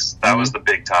 quarterbacks. That was the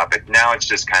big topic. Now it's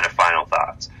just kind of final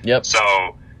thoughts. Yep.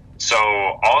 So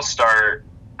I'll start.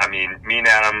 I mean, me and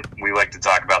Adam, we like to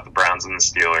talk about the Browns and the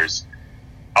Steelers.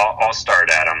 I'll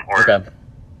start, Adam. Okay.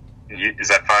 Is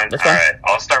that fine? That's fine. All right.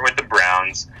 I'll start with the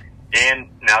Browns, and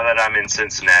now that I'm in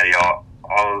Cincinnati, I'll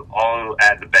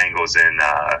add the Bengals in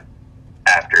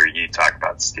after you talk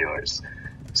about the Steelers.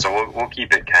 So we'll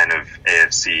keep it kind of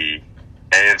AFC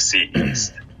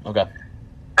East. Okay.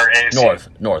 Or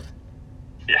AFC North.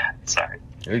 Yeah. Sorry.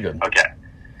 Very good. Okay.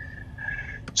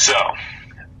 So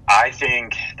I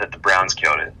think that the Browns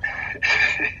killed it.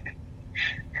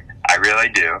 I really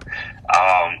do.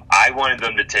 I wanted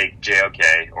them to take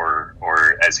JOK,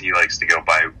 or as he likes to go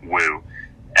by, Woo,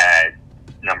 at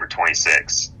number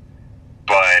 26.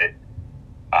 But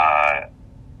our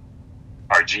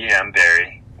GM,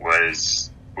 Barry, was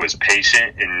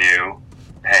patient and knew,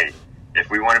 hey, if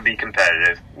we want to be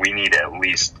competitive, we need at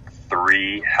least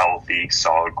 3 healthy,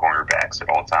 solid cornerbacks at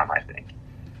all time, I think.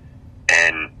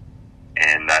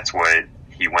 And that's what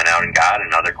he went out and got,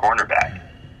 another cornerback.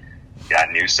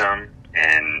 Got Newsome,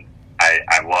 and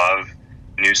I love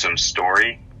Newsome's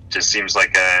story. Just seems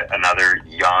like another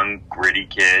young, gritty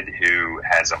kid who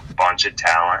has a bunch of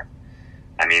talent.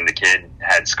 I mean, the kid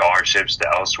had scholarships to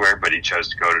elsewhere, but he chose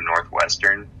to go to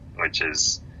Northwestern, which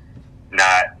is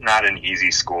not an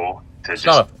easy school to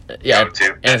go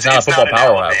to. And it's not a football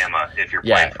powerhouse. Alabama if you're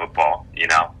playing football,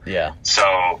 Yeah.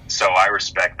 So I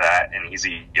respect that, and he's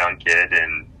a young kid,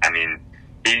 and I mean,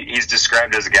 he's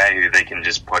described as a guy who they can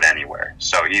just put anywhere.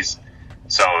 So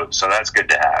so that's good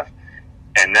to have.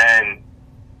 And then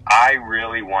I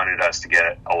really wanted us to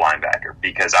get a linebacker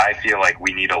because I feel like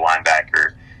we need a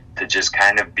linebacker to just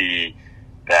kind of be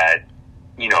that,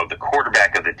 the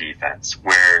quarterback of the defense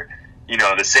where,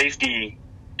 the safety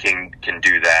can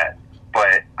do that.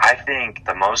 But I think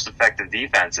the most effective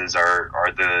defenses are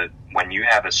when you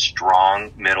have a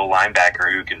strong middle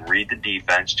linebacker who can read the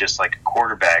defense just like a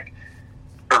quarterback,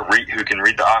 or who can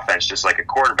read the offense just like a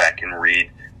quarterback can read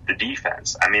the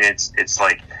defense. I mean, it's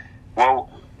like, well,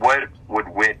 what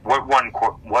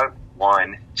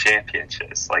won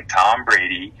championships? Like Tom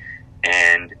Brady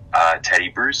and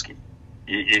Teddy Bruschi.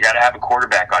 You got to have a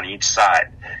quarterback on each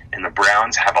side, and the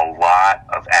Browns have a lot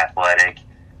of athletic,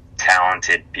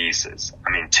 talented pieces.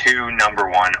 I mean, 2 number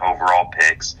 1 overall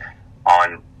picks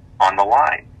on the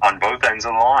line, on both ends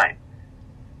of the line.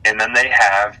 And then they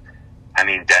have,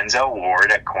 Denzel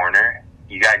Ward at corner.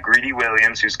 You got Greedy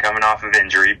Williams, who's coming off of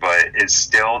injury, but is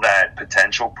still that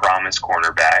potential promise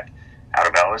cornerback out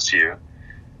of LSU,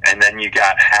 and then you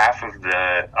got half of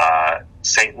the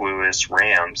St. Louis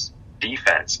Rams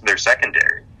defense, their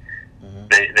secondary.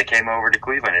 They came over to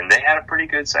Cleveland, and they had a pretty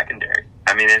good secondary.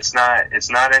 I mean, it's not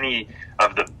any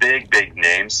of the big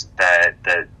names that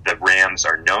the Rams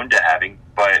are known to having,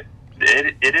 but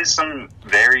it is some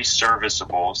very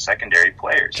serviceable secondary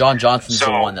players. John Johnson's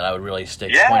the one that I would really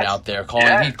point out there.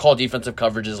 He called defensive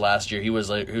coverages last year. He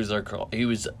was a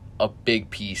big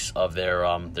piece of their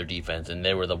defense, and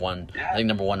they were the one, I think,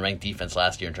 number 1 ranked defense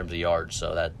last year in terms of yards.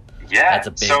 So that's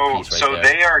a big piece right there. So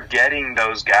they are getting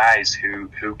those guys who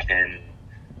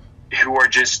are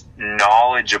just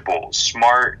knowledgeable,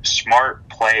 smart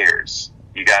players.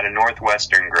 You got a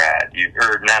Northwestern grad,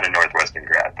 or not a Northwestern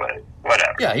grad, but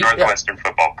whatever. Northwestern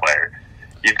football player.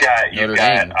 You've got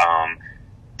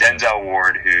Denzel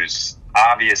Ward, who's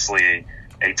obviously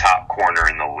a top corner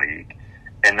in the league,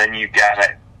 and then you've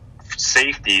got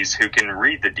safeties who can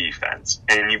read the defense,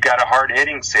 and you've got a hard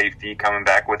hitting safety coming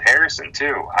back with Harrison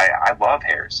too. I love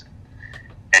Harrison,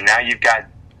 and now you've got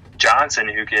Johnson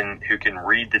who can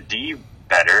read the D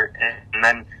better, and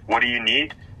then what do you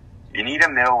need? You need a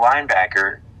middle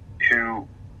linebacker who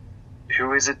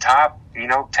is a top,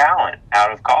 talent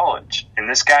out of college. And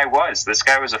this guy was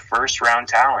a first round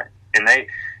talent. And they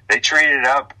traded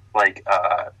up like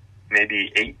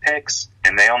maybe 8 picks,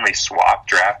 and they only swapped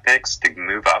draft picks to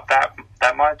move up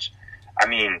that much. I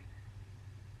mean,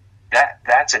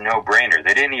 that's a no-brainer.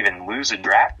 They didn't even lose a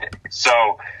draft pick.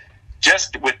 So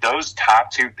just with those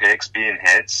top 2 picks being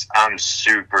hits, I'm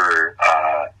super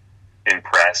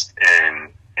impressed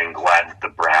and glad that the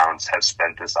Browns have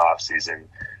spent this offseason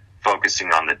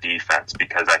focusing on the defense,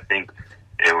 because I think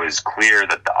it was clear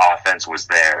that the offense was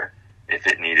there if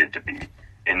it needed to be,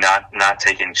 and not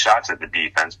taking shots at the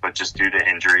defense, but just due to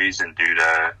injuries and due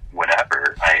to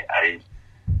whatever. I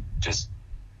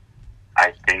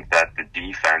think that the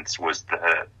defense was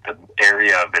the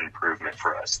area of improvement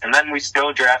for us. And then we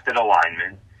still drafted a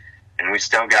lineman, and we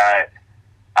still got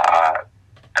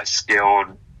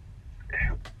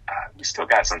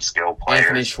some skilled players.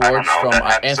 Anthony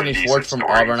Schwartz from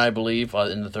Auburn, I believe,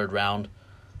 in the 3rd round.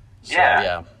 So,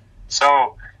 yeah.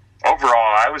 So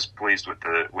overall, I was pleased with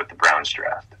the Browns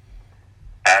draft.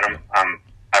 Adam,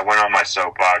 I went on my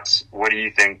soapbox. What do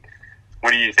you think?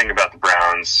 What do you think about the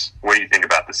Browns? What do you think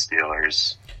about the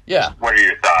Steelers? Yeah. What are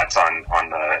your thoughts on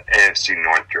the AFC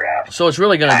North draft? So it's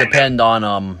really going to depend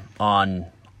on.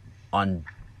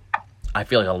 I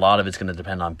feel like a lot of it's going to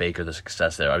depend on Baker, the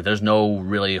success there. I mean, there's no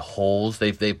really holes.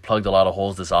 They've plugged a lot of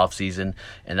holes this offseason,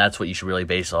 and that's what you should really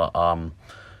base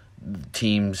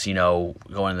teams,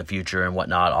 going in the future and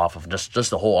whatnot off of. Just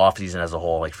the whole offseason as a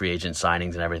whole, like free agent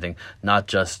signings and everything. Not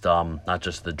just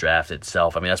the draft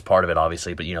itself. I mean, that's part of it,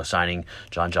 obviously, but signing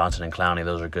John Johnson and Clowney,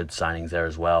 those are good signings there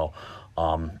as well.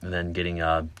 And then getting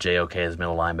JOK as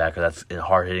middle linebacker. That's a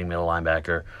hard-hitting middle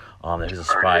linebacker. There's a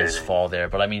surprise fall there,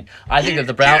 but I mean, I think that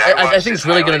the Browns. I think it's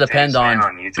really going to depend on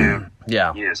YouTube.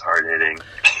 Yeah, he is hard hitting.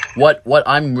 What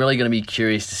I'm really going to be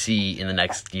curious to see in the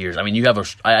next years. I mean, you have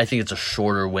I think it's a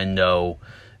shorter window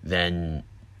than.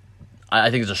 I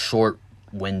think it's a short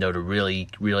window to really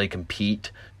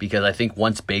compete, because I think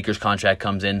once Baker's contract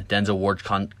comes in, Denzel Ward's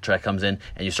contract comes in,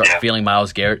 and you start feeling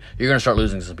Myles Garrett, you're going to start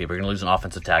losing some people. You're going to lose an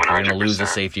offensive tackle. You're going to lose a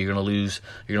safety. You're going to lose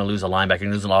a linebacker. You're going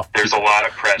to lose an off. There's a lot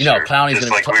of pressure. Clowney's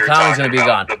going to be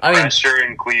gone. The pressure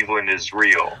in Cleveland is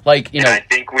real. And I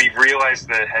think we've realized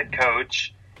the head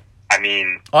coach. I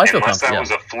mean, unless that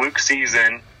was a fluke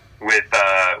season with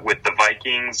the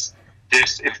Vikings.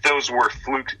 If those were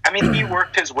flukes, I mean, he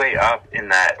worked his way up in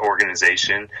that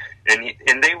organization,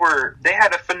 and they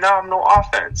had a phenomenal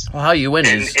offense. Well, how you win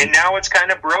and now it's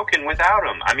kind of broken without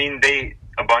him. I mean,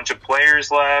 a bunch of players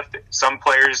left. Some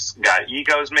players got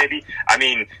egos, maybe. I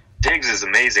mean, Diggs is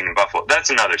amazing in Buffalo. That's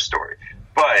another story.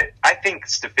 But I think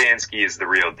Stefanski is the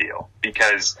real deal,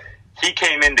 because he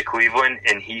came into Cleveland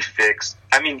and he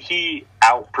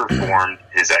outperformed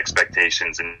his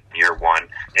expectations in year 1,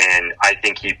 and I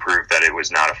think he proved that it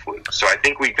was not a fluke. So I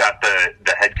think we got the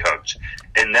head coach.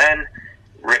 And then,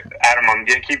 Adam, I'm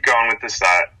going to keep going with this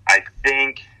thought. I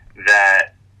think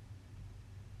that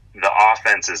the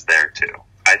offense is there too.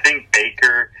 I think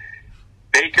Baker,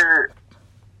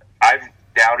 I've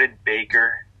doubted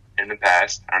Baker in the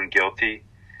past. I'm guilty.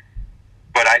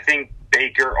 But I think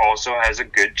Baker also has a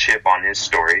good chip on his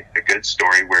story, a good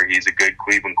story where he's a good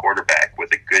Cleveland quarterback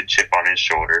with a good chip on his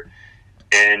shoulder.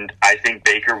 And I think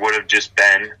Baker would have just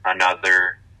been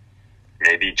another,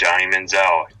 maybe Johnny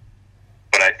Manziel.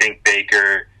 But I think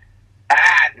Baker,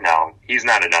 no, he's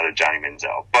not another Johnny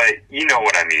Manziel. But you know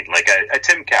what I mean, like a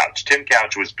Tim Couch. Tim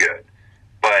Couch was good,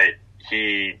 but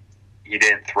he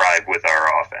didn't thrive with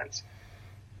our offense.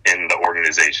 in the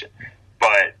organization.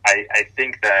 But I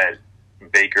think that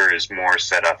Baker is more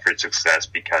set up for success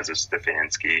because of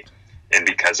Stefanski and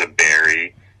because of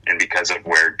Barry and because of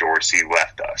where Dorsey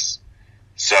left us.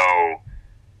 So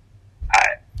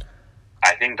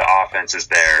I think the offense is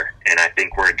there, and I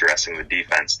think we're addressing the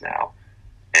defense now.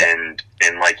 And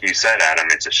like you said, Adam,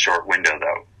 it's a short window,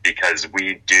 though, because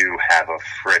we do have a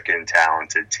frickin'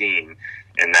 talented team,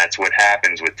 and that's what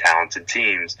happens with talented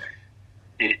teams.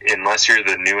 Unless you're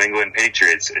the New England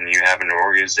Patriots and you have an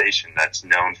organization that's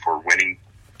known for winning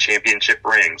championship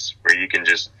rings, where you can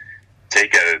just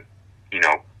take a,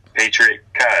 Patriot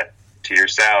cut to your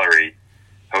salary,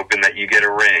 hoping that you get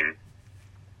a ring,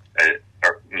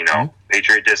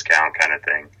 Patriot discount kind of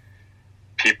thing,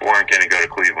 people aren't going to go to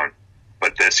Cleveland.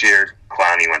 But this year,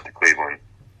 Clowney went to Cleveland.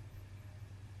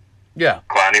 Yeah.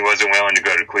 Clowney wasn't willing to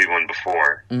go to Cleveland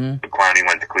before, but Clowney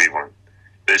went to Cleveland.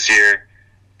 This year,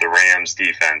 the Rams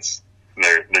defense,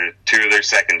 they're two of their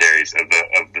secondaries of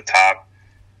the top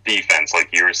defense, like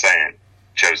you were saying,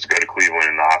 chose to go to Cleveland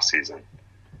in the offseason.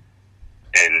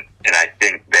 And I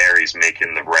think Barry's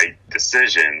making the right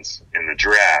decisions in the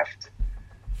draft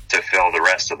to fill the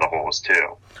rest of the holes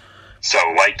too. So,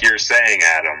 like you're saying,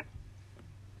 Adam,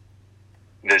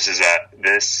 this isn't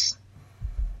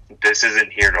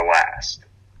here to last.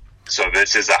 So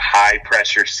this is a high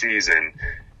pressure season,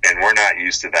 and we're not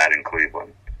used to that in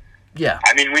Cleveland. Yeah.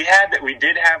 I mean, we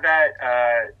did have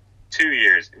that 2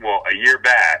 years, a year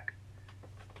back,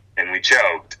 and we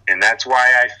choked, and that's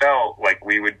why I felt like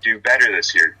we would do better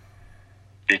this year,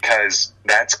 because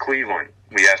that's Cleveland.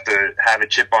 We have to have a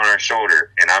chip on our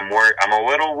shoulder, and I'm a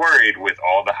little worried with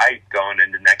all the hype going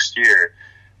into next year,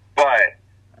 but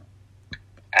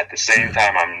at the same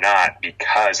time, I'm not,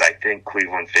 because I think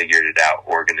Cleveland figured it out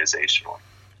organizationally.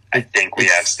 I think we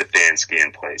have Stefanski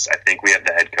in place. I think we have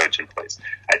the head coach in place.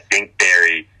 I think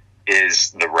Barry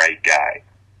is the right guy,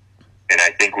 and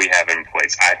I think we have him in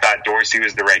place. I thought Dorsey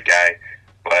was the right guy,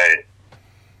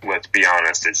 but let's be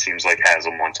honest, it seems like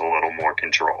Haslam wants a little more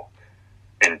control.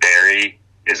 And Barry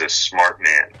is a smart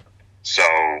man, so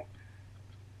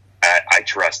I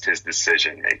trust his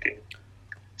decision-making.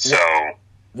 So...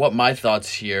 What my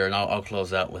thoughts here, and I'll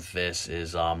close out with this,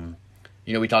 is,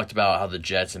 we talked about how the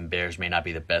Jets and Bears may not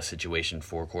be the best situation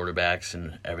for quarterbacks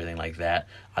and everything like that.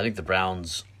 I think the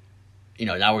Browns,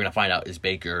 now we're going to find out, is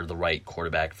Baker the right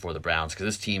quarterback for the Browns? Because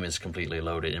this team is completely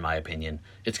loaded, in my opinion.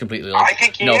 It's completely loaded. I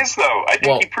think he is, though. I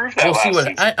think he proved that last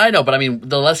season. I know, but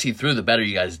the less he threw, the better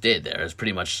you guys did there. It's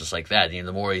pretty much just like that. The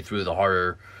more he threw, the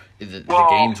harder the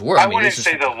games were. I wouldn't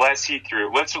say the less he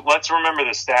threw. Let's remember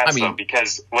the stats, though,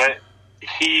 because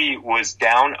he was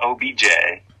down OBJ.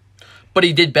 But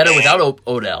he did better without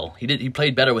Odell. He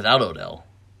played better without Odell.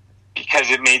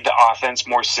 Because it made the offense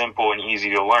more simple and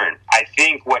easy to learn. I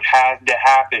think what had to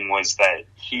happen was that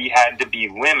he had to be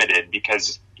limited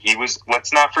because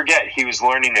let's not forget, he was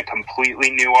learning a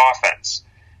completely new offense.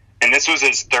 And this was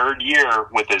his third year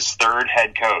with his third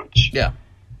head coach. Yeah.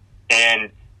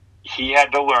 And he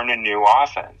had to learn a new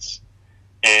offense.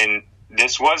 And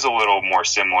this was a little more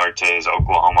similar to his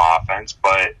Oklahoma offense,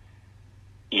 but,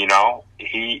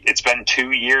 it's been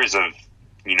 2 years of,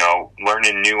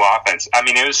 learning new offense.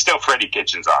 It was still Freddie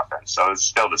Kitchens' offense, so it's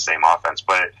still the same offense,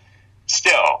 but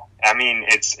still,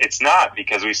 it's not,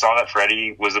 because we saw that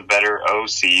Freddie was a better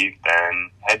OC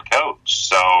than head coach,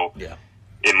 so yeah.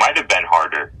 It might have been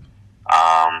harder.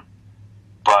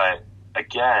 But,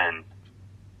 again,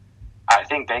 I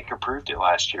think Baker proved it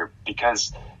last year,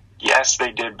 because yes,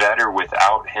 they did better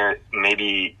without him.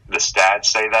 Maybe the stats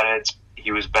say that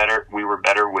he was better. We were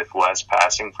better with less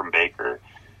passing from Baker.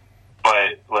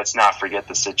 But let's not forget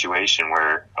the situation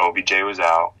where OBJ was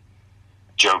out,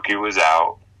 Joku was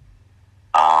out.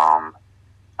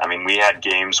 We had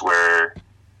games where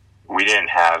we didn't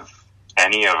have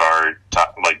any of our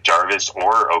top, like Jarvis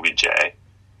or OBJ.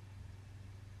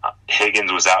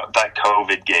 Higgins was out that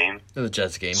COVID game. The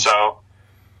Jets game.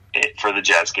 For the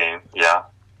Jets game, yeah.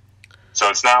 So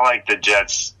it's not like the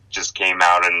Jets just came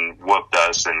out and whooped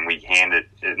us and we handed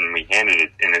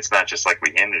it, and it's not just like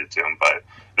we handed it to them, but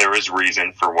there was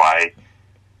reason for why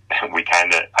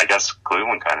I guess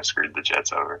Cleveland kind of screwed the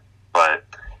Jets over. But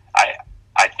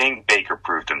I think Baker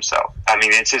proved himself.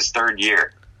 It's his third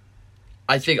year.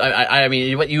 I think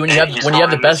when you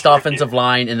have the best offensive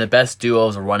line and the best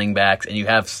duos of running backs, and you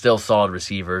have still solid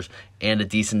receivers and a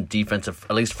decent defensive,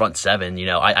 at least front seven.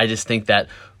 I just think that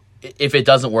if it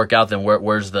doesn't work out, then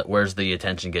where's the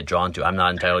attention get drawn to? I'm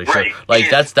not entirely sure. Right.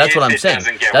 That's what I'm saying.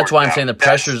 That's why I'm saying the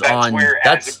pressure's on.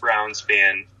 As a Browns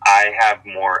fan,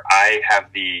 I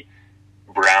have the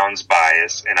Browns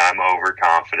bias, and I'm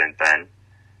overconfident than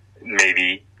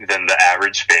the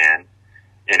average fan.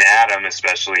 And them,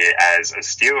 especially as a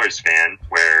Steelers fan,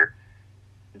 where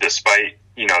despite,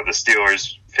 the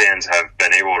Steelers fans have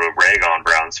been able to rag on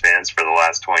Browns fans for the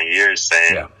last 20 years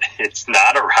saying it's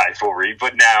not a rivalry,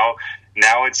 but now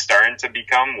it's starting to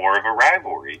become more of a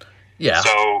rivalry. Yeah.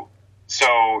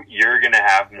 So you're going to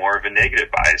have more of a negative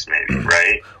bias maybe,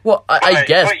 right? Well, I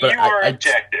guess, but you are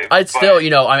objective. I'd still,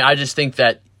 I just think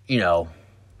that,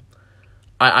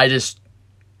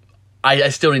 I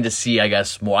still need to see, I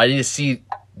guess, more. I need to see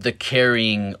the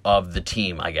carrying of the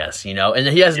team, I guess, and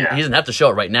he doesn't have to show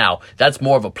it right now. That's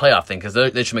more of a playoff thing because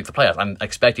they should make the playoffs. I'm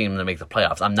expecting him to make the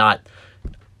playoffs. I'm not,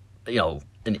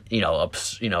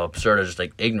 absurd or just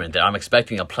like ignorant. I'm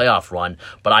expecting a playoff run,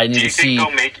 but I need to see.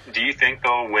 Do you think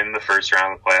they'll win the first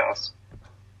round of the playoffs?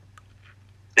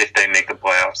 If they make the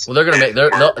playoffs, well, they're going to make. They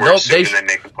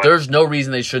make the playoffs. There's no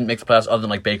reason they shouldn't make the playoffs other than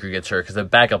like Baker gets hurt because the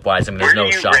backup wise, there's no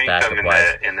shot backup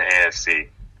wise in the AFC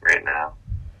right now.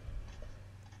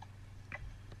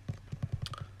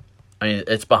 I mean,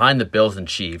 it's behind the Bills and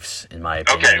Chiefs, in my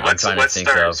opinion. Okay, let's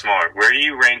start smart. Where do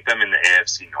you rank them in the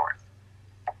AFC North?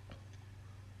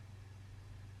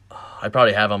 I'd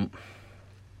probably have them.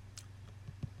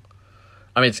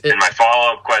 I mean, and my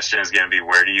follow-up question is going to be,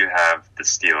 where do you have the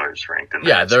Steelers ranked in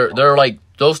the AFC North? They're like,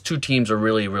 those two teams are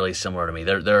really, really similar to me.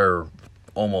 They're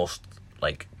almost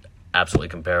like absolutely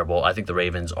comparable. I think the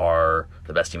Ravens are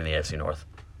the best team in the AFC North.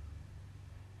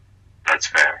 That's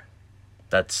fair.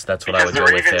 That's what I would go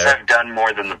with there. Because the Ravens have done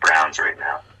more than the Browns right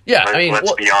now. Yeah,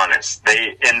 let's be honest.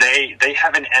 They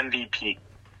have an MVP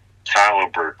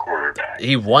caliber quarterback.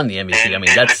 He won the MVP. And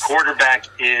the quarterback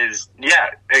is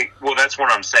that's what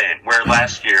I'm saying. Where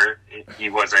last year he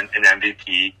wasn't an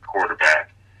MVP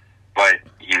quarterback, but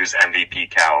he was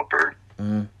MVP caliber.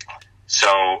 Mm-hmm.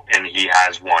 So, and he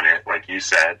has won it, like you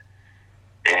said.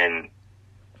 And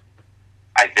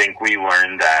I think we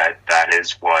learned that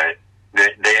is what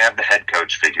they have the head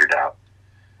coach figured out.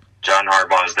 John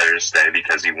Harbaugh is there to stay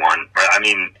because he won. I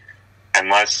mean,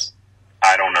 unless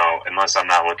I'm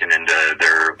not looking into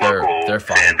their local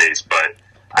fan base, but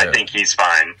I think he's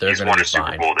fine. He's won a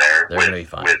Super Bowl there with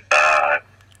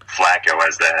Flacco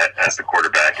as the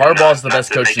quarterback. Harbaugh's the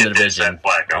best coach in the division.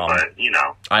 Flacco, but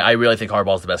I really think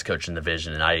Harbaugh's the best coach in the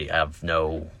division, and I have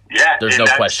there's no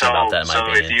question about that in my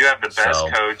opinion. So if you have the best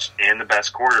coach and the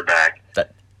best quarterback,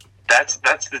 that's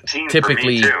the team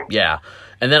typically, for me too. Yeah.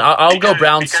 And then I'll go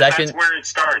Browns second. That's where it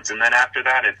starts, and then after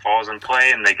that, it falls in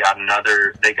play. And they got a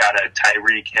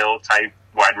Tyreek Hill type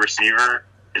wide receiver.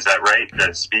 Is that right?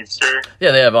 The speedster.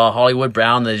 Yeah, they have Hollywood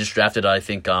Brown. They just drafted, I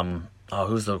think,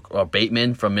 who's the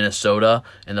Bateman from Minnesota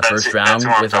in the first round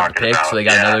with a pick. So they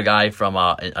got another guy from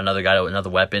another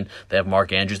weapon. They have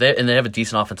Mark Andrews. They have a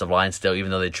decent offensive line still,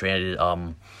 even though they traded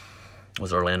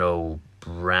was Orlando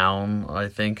Brown, I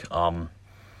think.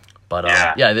 But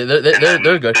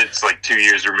they're good. It's like 2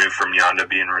 years removed from Yonda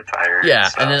being retired. Yeah,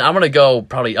 and then I'm gonna go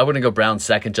Brown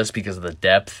second just because of the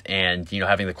depth and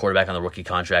having the quarterback on the rookie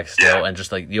contract still, and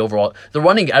just like the overall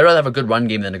running. I'd rather have a good run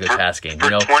game than a good pass game.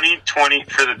 For 2020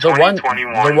 for the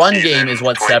 2021 the run game is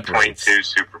what separates.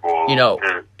 Super Bowl.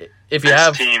 If you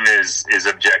have team is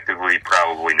objectively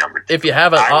probably number 2. If you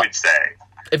have I would say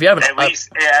if you have at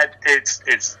least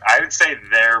it's I would say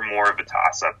they're more of a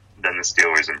toss up than the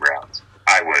Steelers and Browns.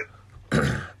 I would.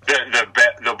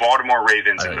 The Baltimore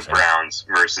Ravens and the Browns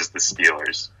versus the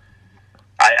Steelers.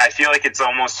 I feel like it's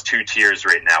almost 2 tiers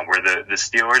right now, where the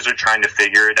Steelers are trying to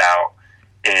figure it out,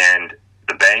 and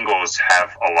the Bengals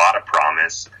have a lot of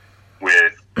promise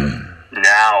with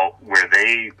now where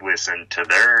they listen to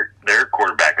their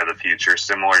quarterback of the future,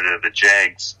 similar to the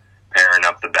Jags pairing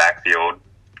up the backfield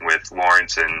with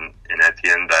Lawrence and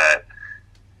Etienne. That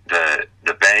the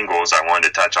Bengals, I wanted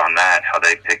to touch on that, how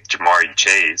they picked Jamari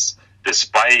Chase.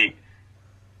 Despite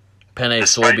Penei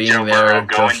Sewell being there,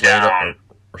 going down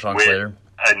with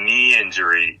a knee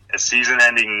injury, a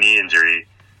season-ending knee injury,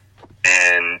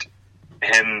 and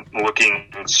him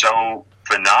looking so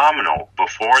phenomenal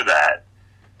before that,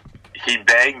 he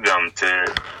begged them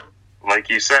to, like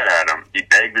you said, Adam, he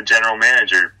begged the general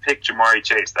manager, pick Jamari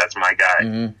Chase, that's my guy.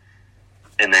 Mm-hmm.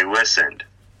 And they listened.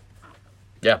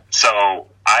 Yeah. So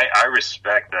I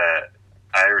respect that.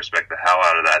 I respect the hell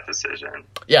out of that decision.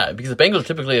 Yeah, because the Bengals are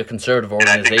typically a conservative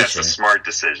organization. And I think that's a smart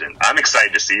decision. I'm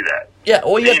excited to see that. Yeah,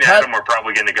 well, Me and Adam are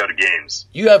probably going to go to games.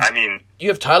 You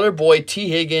have Tyler Boyd, T.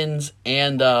 Higgins,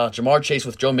 and Jamar Chase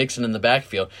with Joe Mixon in the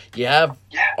backfield. You have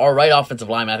all right offensive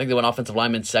linemen. I think they went offensive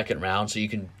lineman second round, so you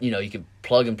can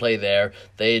plug and play there.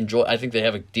 I think they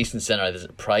have a decent center. There's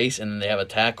Price, and then they have a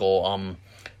tackle.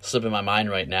 Slipping my mind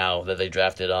right now that they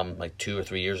drafted like 2 or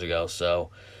 3 years ago. So.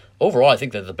 Overall, I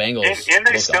think that the Bengals and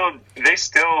they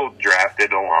still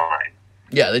drafted a line.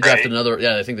 Yeah, they drafted right? another.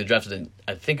 Yeah, I think they drafted.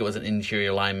 I think it was an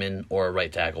interior lineman or a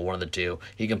right tackle, one of the two.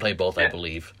 He can play both, I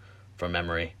believe, from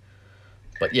memory.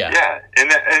 But yeah, and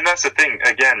that's the thing.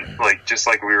 Again, like just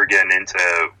like we were getting into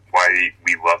why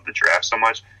we love the draft so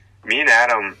much. Me and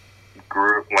Adam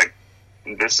grew like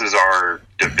this is our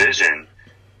division,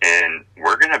 and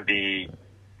we're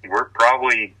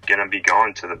probably gonna be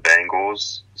going to the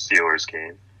Bengals Steelers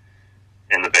game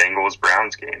and the Bengals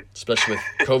Browns game, especially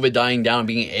with COVID dying down and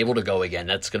being able to go again.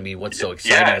 That's going to be what's so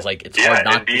exciting. Is like it's hard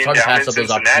and being to down pass in up those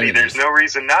Cincinnati, opportunities. there's no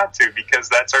reason not to because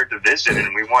that's our division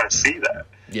and we want to see that.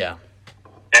 Yeah,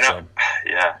 and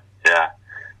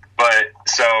but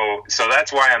so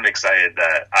that's why I'm excited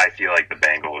that I feel like the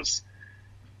Bengals.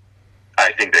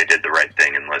 I think they did the right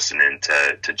thing in listening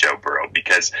to Joe Burrow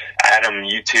because Adam,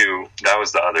 you too. That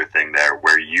was the other thing there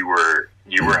where you were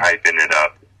hyping it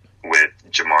up with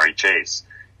Jamari Chase,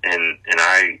 and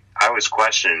I was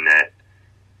questioning it,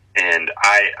 and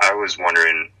I was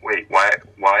wondering, wait,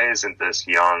 why isn't this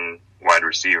young wide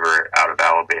receiver out of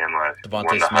Alabama Devontae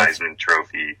won the Smith. Heisman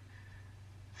Trophy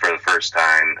for the first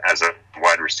time as a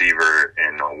wide receiver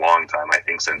in a long time? I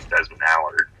think since Desmond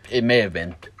Howard. it may have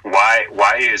been.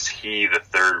 Why is he the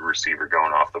third receiver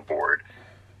going off the board?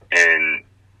 And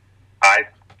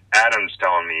Adam's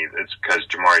telling me it's because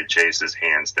Jamari Chase is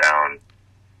hands down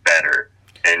better,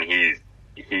 and he's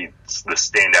the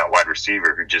standout wide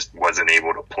receiver who just wasn't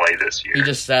able to play this year. He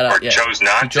just sat out. Or chose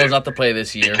not He chose not to play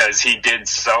this year because he did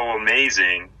so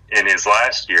amazing in his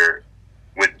last year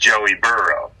with Joey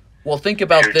Burrow. Well, think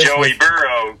about Who this. Joey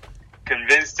Burrow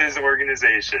convinced his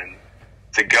organization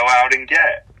to go out and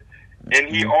get. And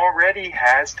he already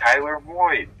has Tyler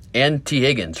Boyd. And T.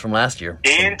 Higgins from last year.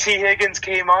 And T. Higgins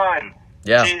came on.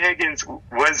 Yeah. T. Higgins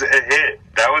was a hit.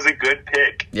 That was a good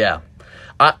pick. Yeah.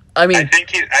 I mean,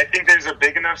 I think there's a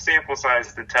big enough sample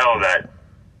size to tell that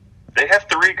they have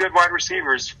three good wide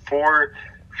receivers for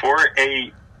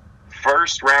a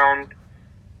first round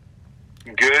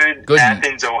good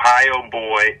Athens, Ohio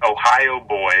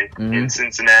boy in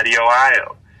Cincinnati,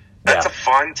 Ohio. That's a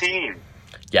fun team.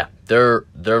 Yeah, they're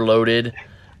loaded,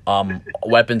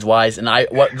 weapons wise. And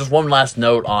just one last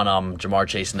note on Jamar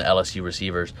Chase and the LSU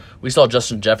receivers. We saw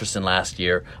Justin Jefferson last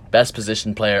year, best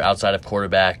position player outside of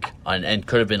quarterback, and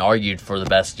could have been argued for the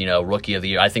best rookie of the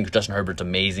year. I think Justin Herbert's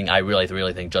amazing. I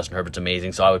really think Justin Herbert's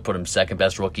amazing. So I would put him second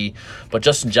best rookie. But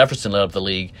Justin Jefferson led up the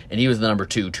league, and he was the number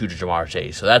two to Jamar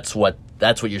Chase. So that's what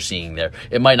you're seeing there.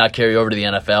 It might not carry over to the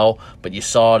NFL, but you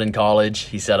saw it in college.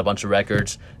 He set a bunch of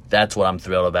records. That's what I'm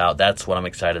thrilled about. That's what I'm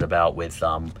excited about with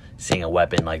seeing a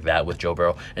weapon like that with Joe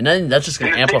Burrow. And then that's just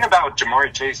going to amplify. The thing about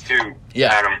Jamari Chase, too,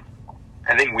 Adam,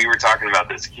 I think we were talking about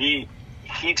this. He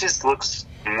just looks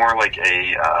more like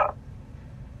a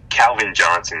Calvin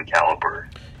Johnson caliber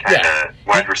kind of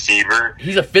wide receiver.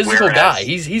 He's a physical guy.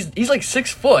 He's like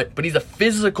 6 foot, but he's a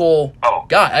physical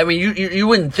guy. I mean, you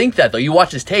wouldn't think that, though. You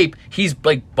watch his tape, he's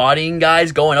like bodying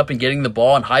guys, going up and getting the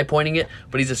ball and high pointing it,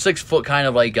 but he's a 6 foot kind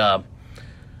of like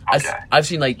I've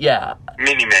seen mini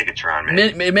Megatron,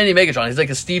 man. Mini Megatron. He's like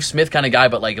a Steve Smith kind of guy,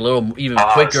 but like a little even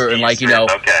quicker and like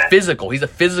physical. He's a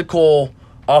physical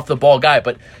off the ball guy.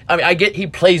 But I mean, I get he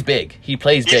plays big. He's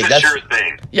big. That's a sure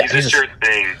thing. Yeah, he's a sure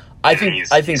thing. I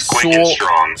think Sewell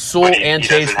and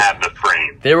Chase doesn't have the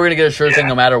frame. They were going to get a sure thing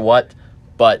no matter what,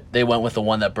 but they went with the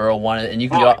one that Burrow wanted, and you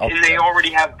can and they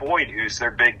already have Boyd, who's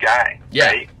their big guy. Yeah,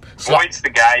 right? Boyd's the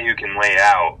guy who can lay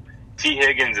out. T.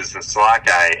 Higgins is the slot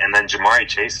guy, and then Jamari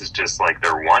Chase is just like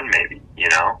their one, maybe,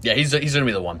 Yeah, he's going to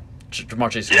be the one.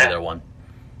 Jamar Chase is going to be their one.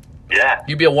 Yeah.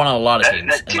 You'd be a one on a lot of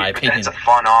teams, in my opinion. That's a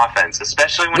fun offense,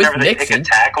 especially whenever they pick a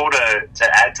tackle to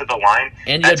add to the line.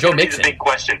 And you got Joe Mixon. That's the big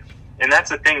question. And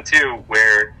that's the thing, too,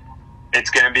 where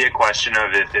it's going to be a question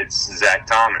of if it's Zach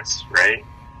Thomas, right?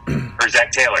 Or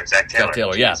Zach Taylor. Zach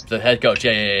Taylor, yeah, the head coach.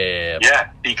 Yeah. Yeah,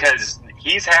 because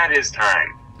he's had his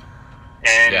time.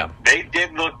 And they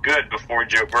did look good before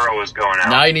Joe Burrow was going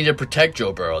out. Now you need to protect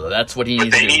Joe Burrow, though. That's what he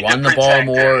needs to do. Run the ball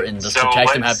more and just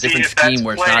protect him, have different scheme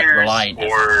where it's not reliant.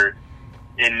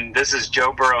 And this is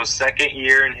Joe Burrow's second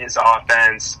year in his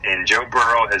offense, and Joe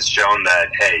Burrow has shown that,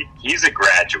 hey, he's a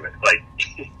graduate. Like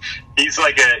he's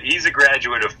a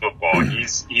graduate of football.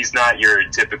 He's not your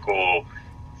typical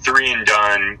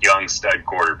 3-and-done young stud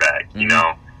quarterback, you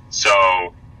know?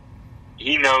 So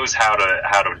he knows how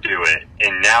to do it,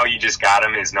 and now you just got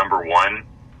him his number one,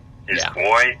 his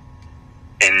boy,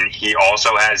 and he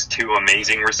also has two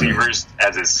amazing receivers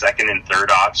as his second and third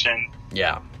option.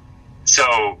 Yeah.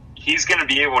 So he's going to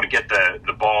be able to get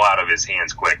the ball out of his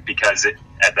hands quick because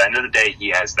at the end of the day, he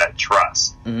has that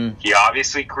trust. Mm-hmm. He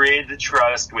obviously created the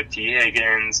trust with T.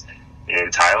 Higgins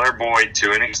and Tyler Boyd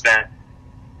to an extent,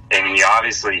 and he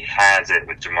obviously has it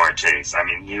with Jamar Chase. I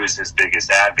mean, he was his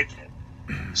biggest advocate.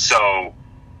 So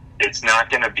it's not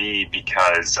going to be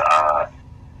because of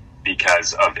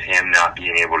him not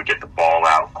being able to get the ball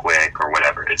out quick or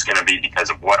whatever. It's going to be because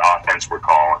of what offense we're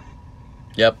calling.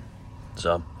 Yep.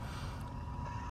 So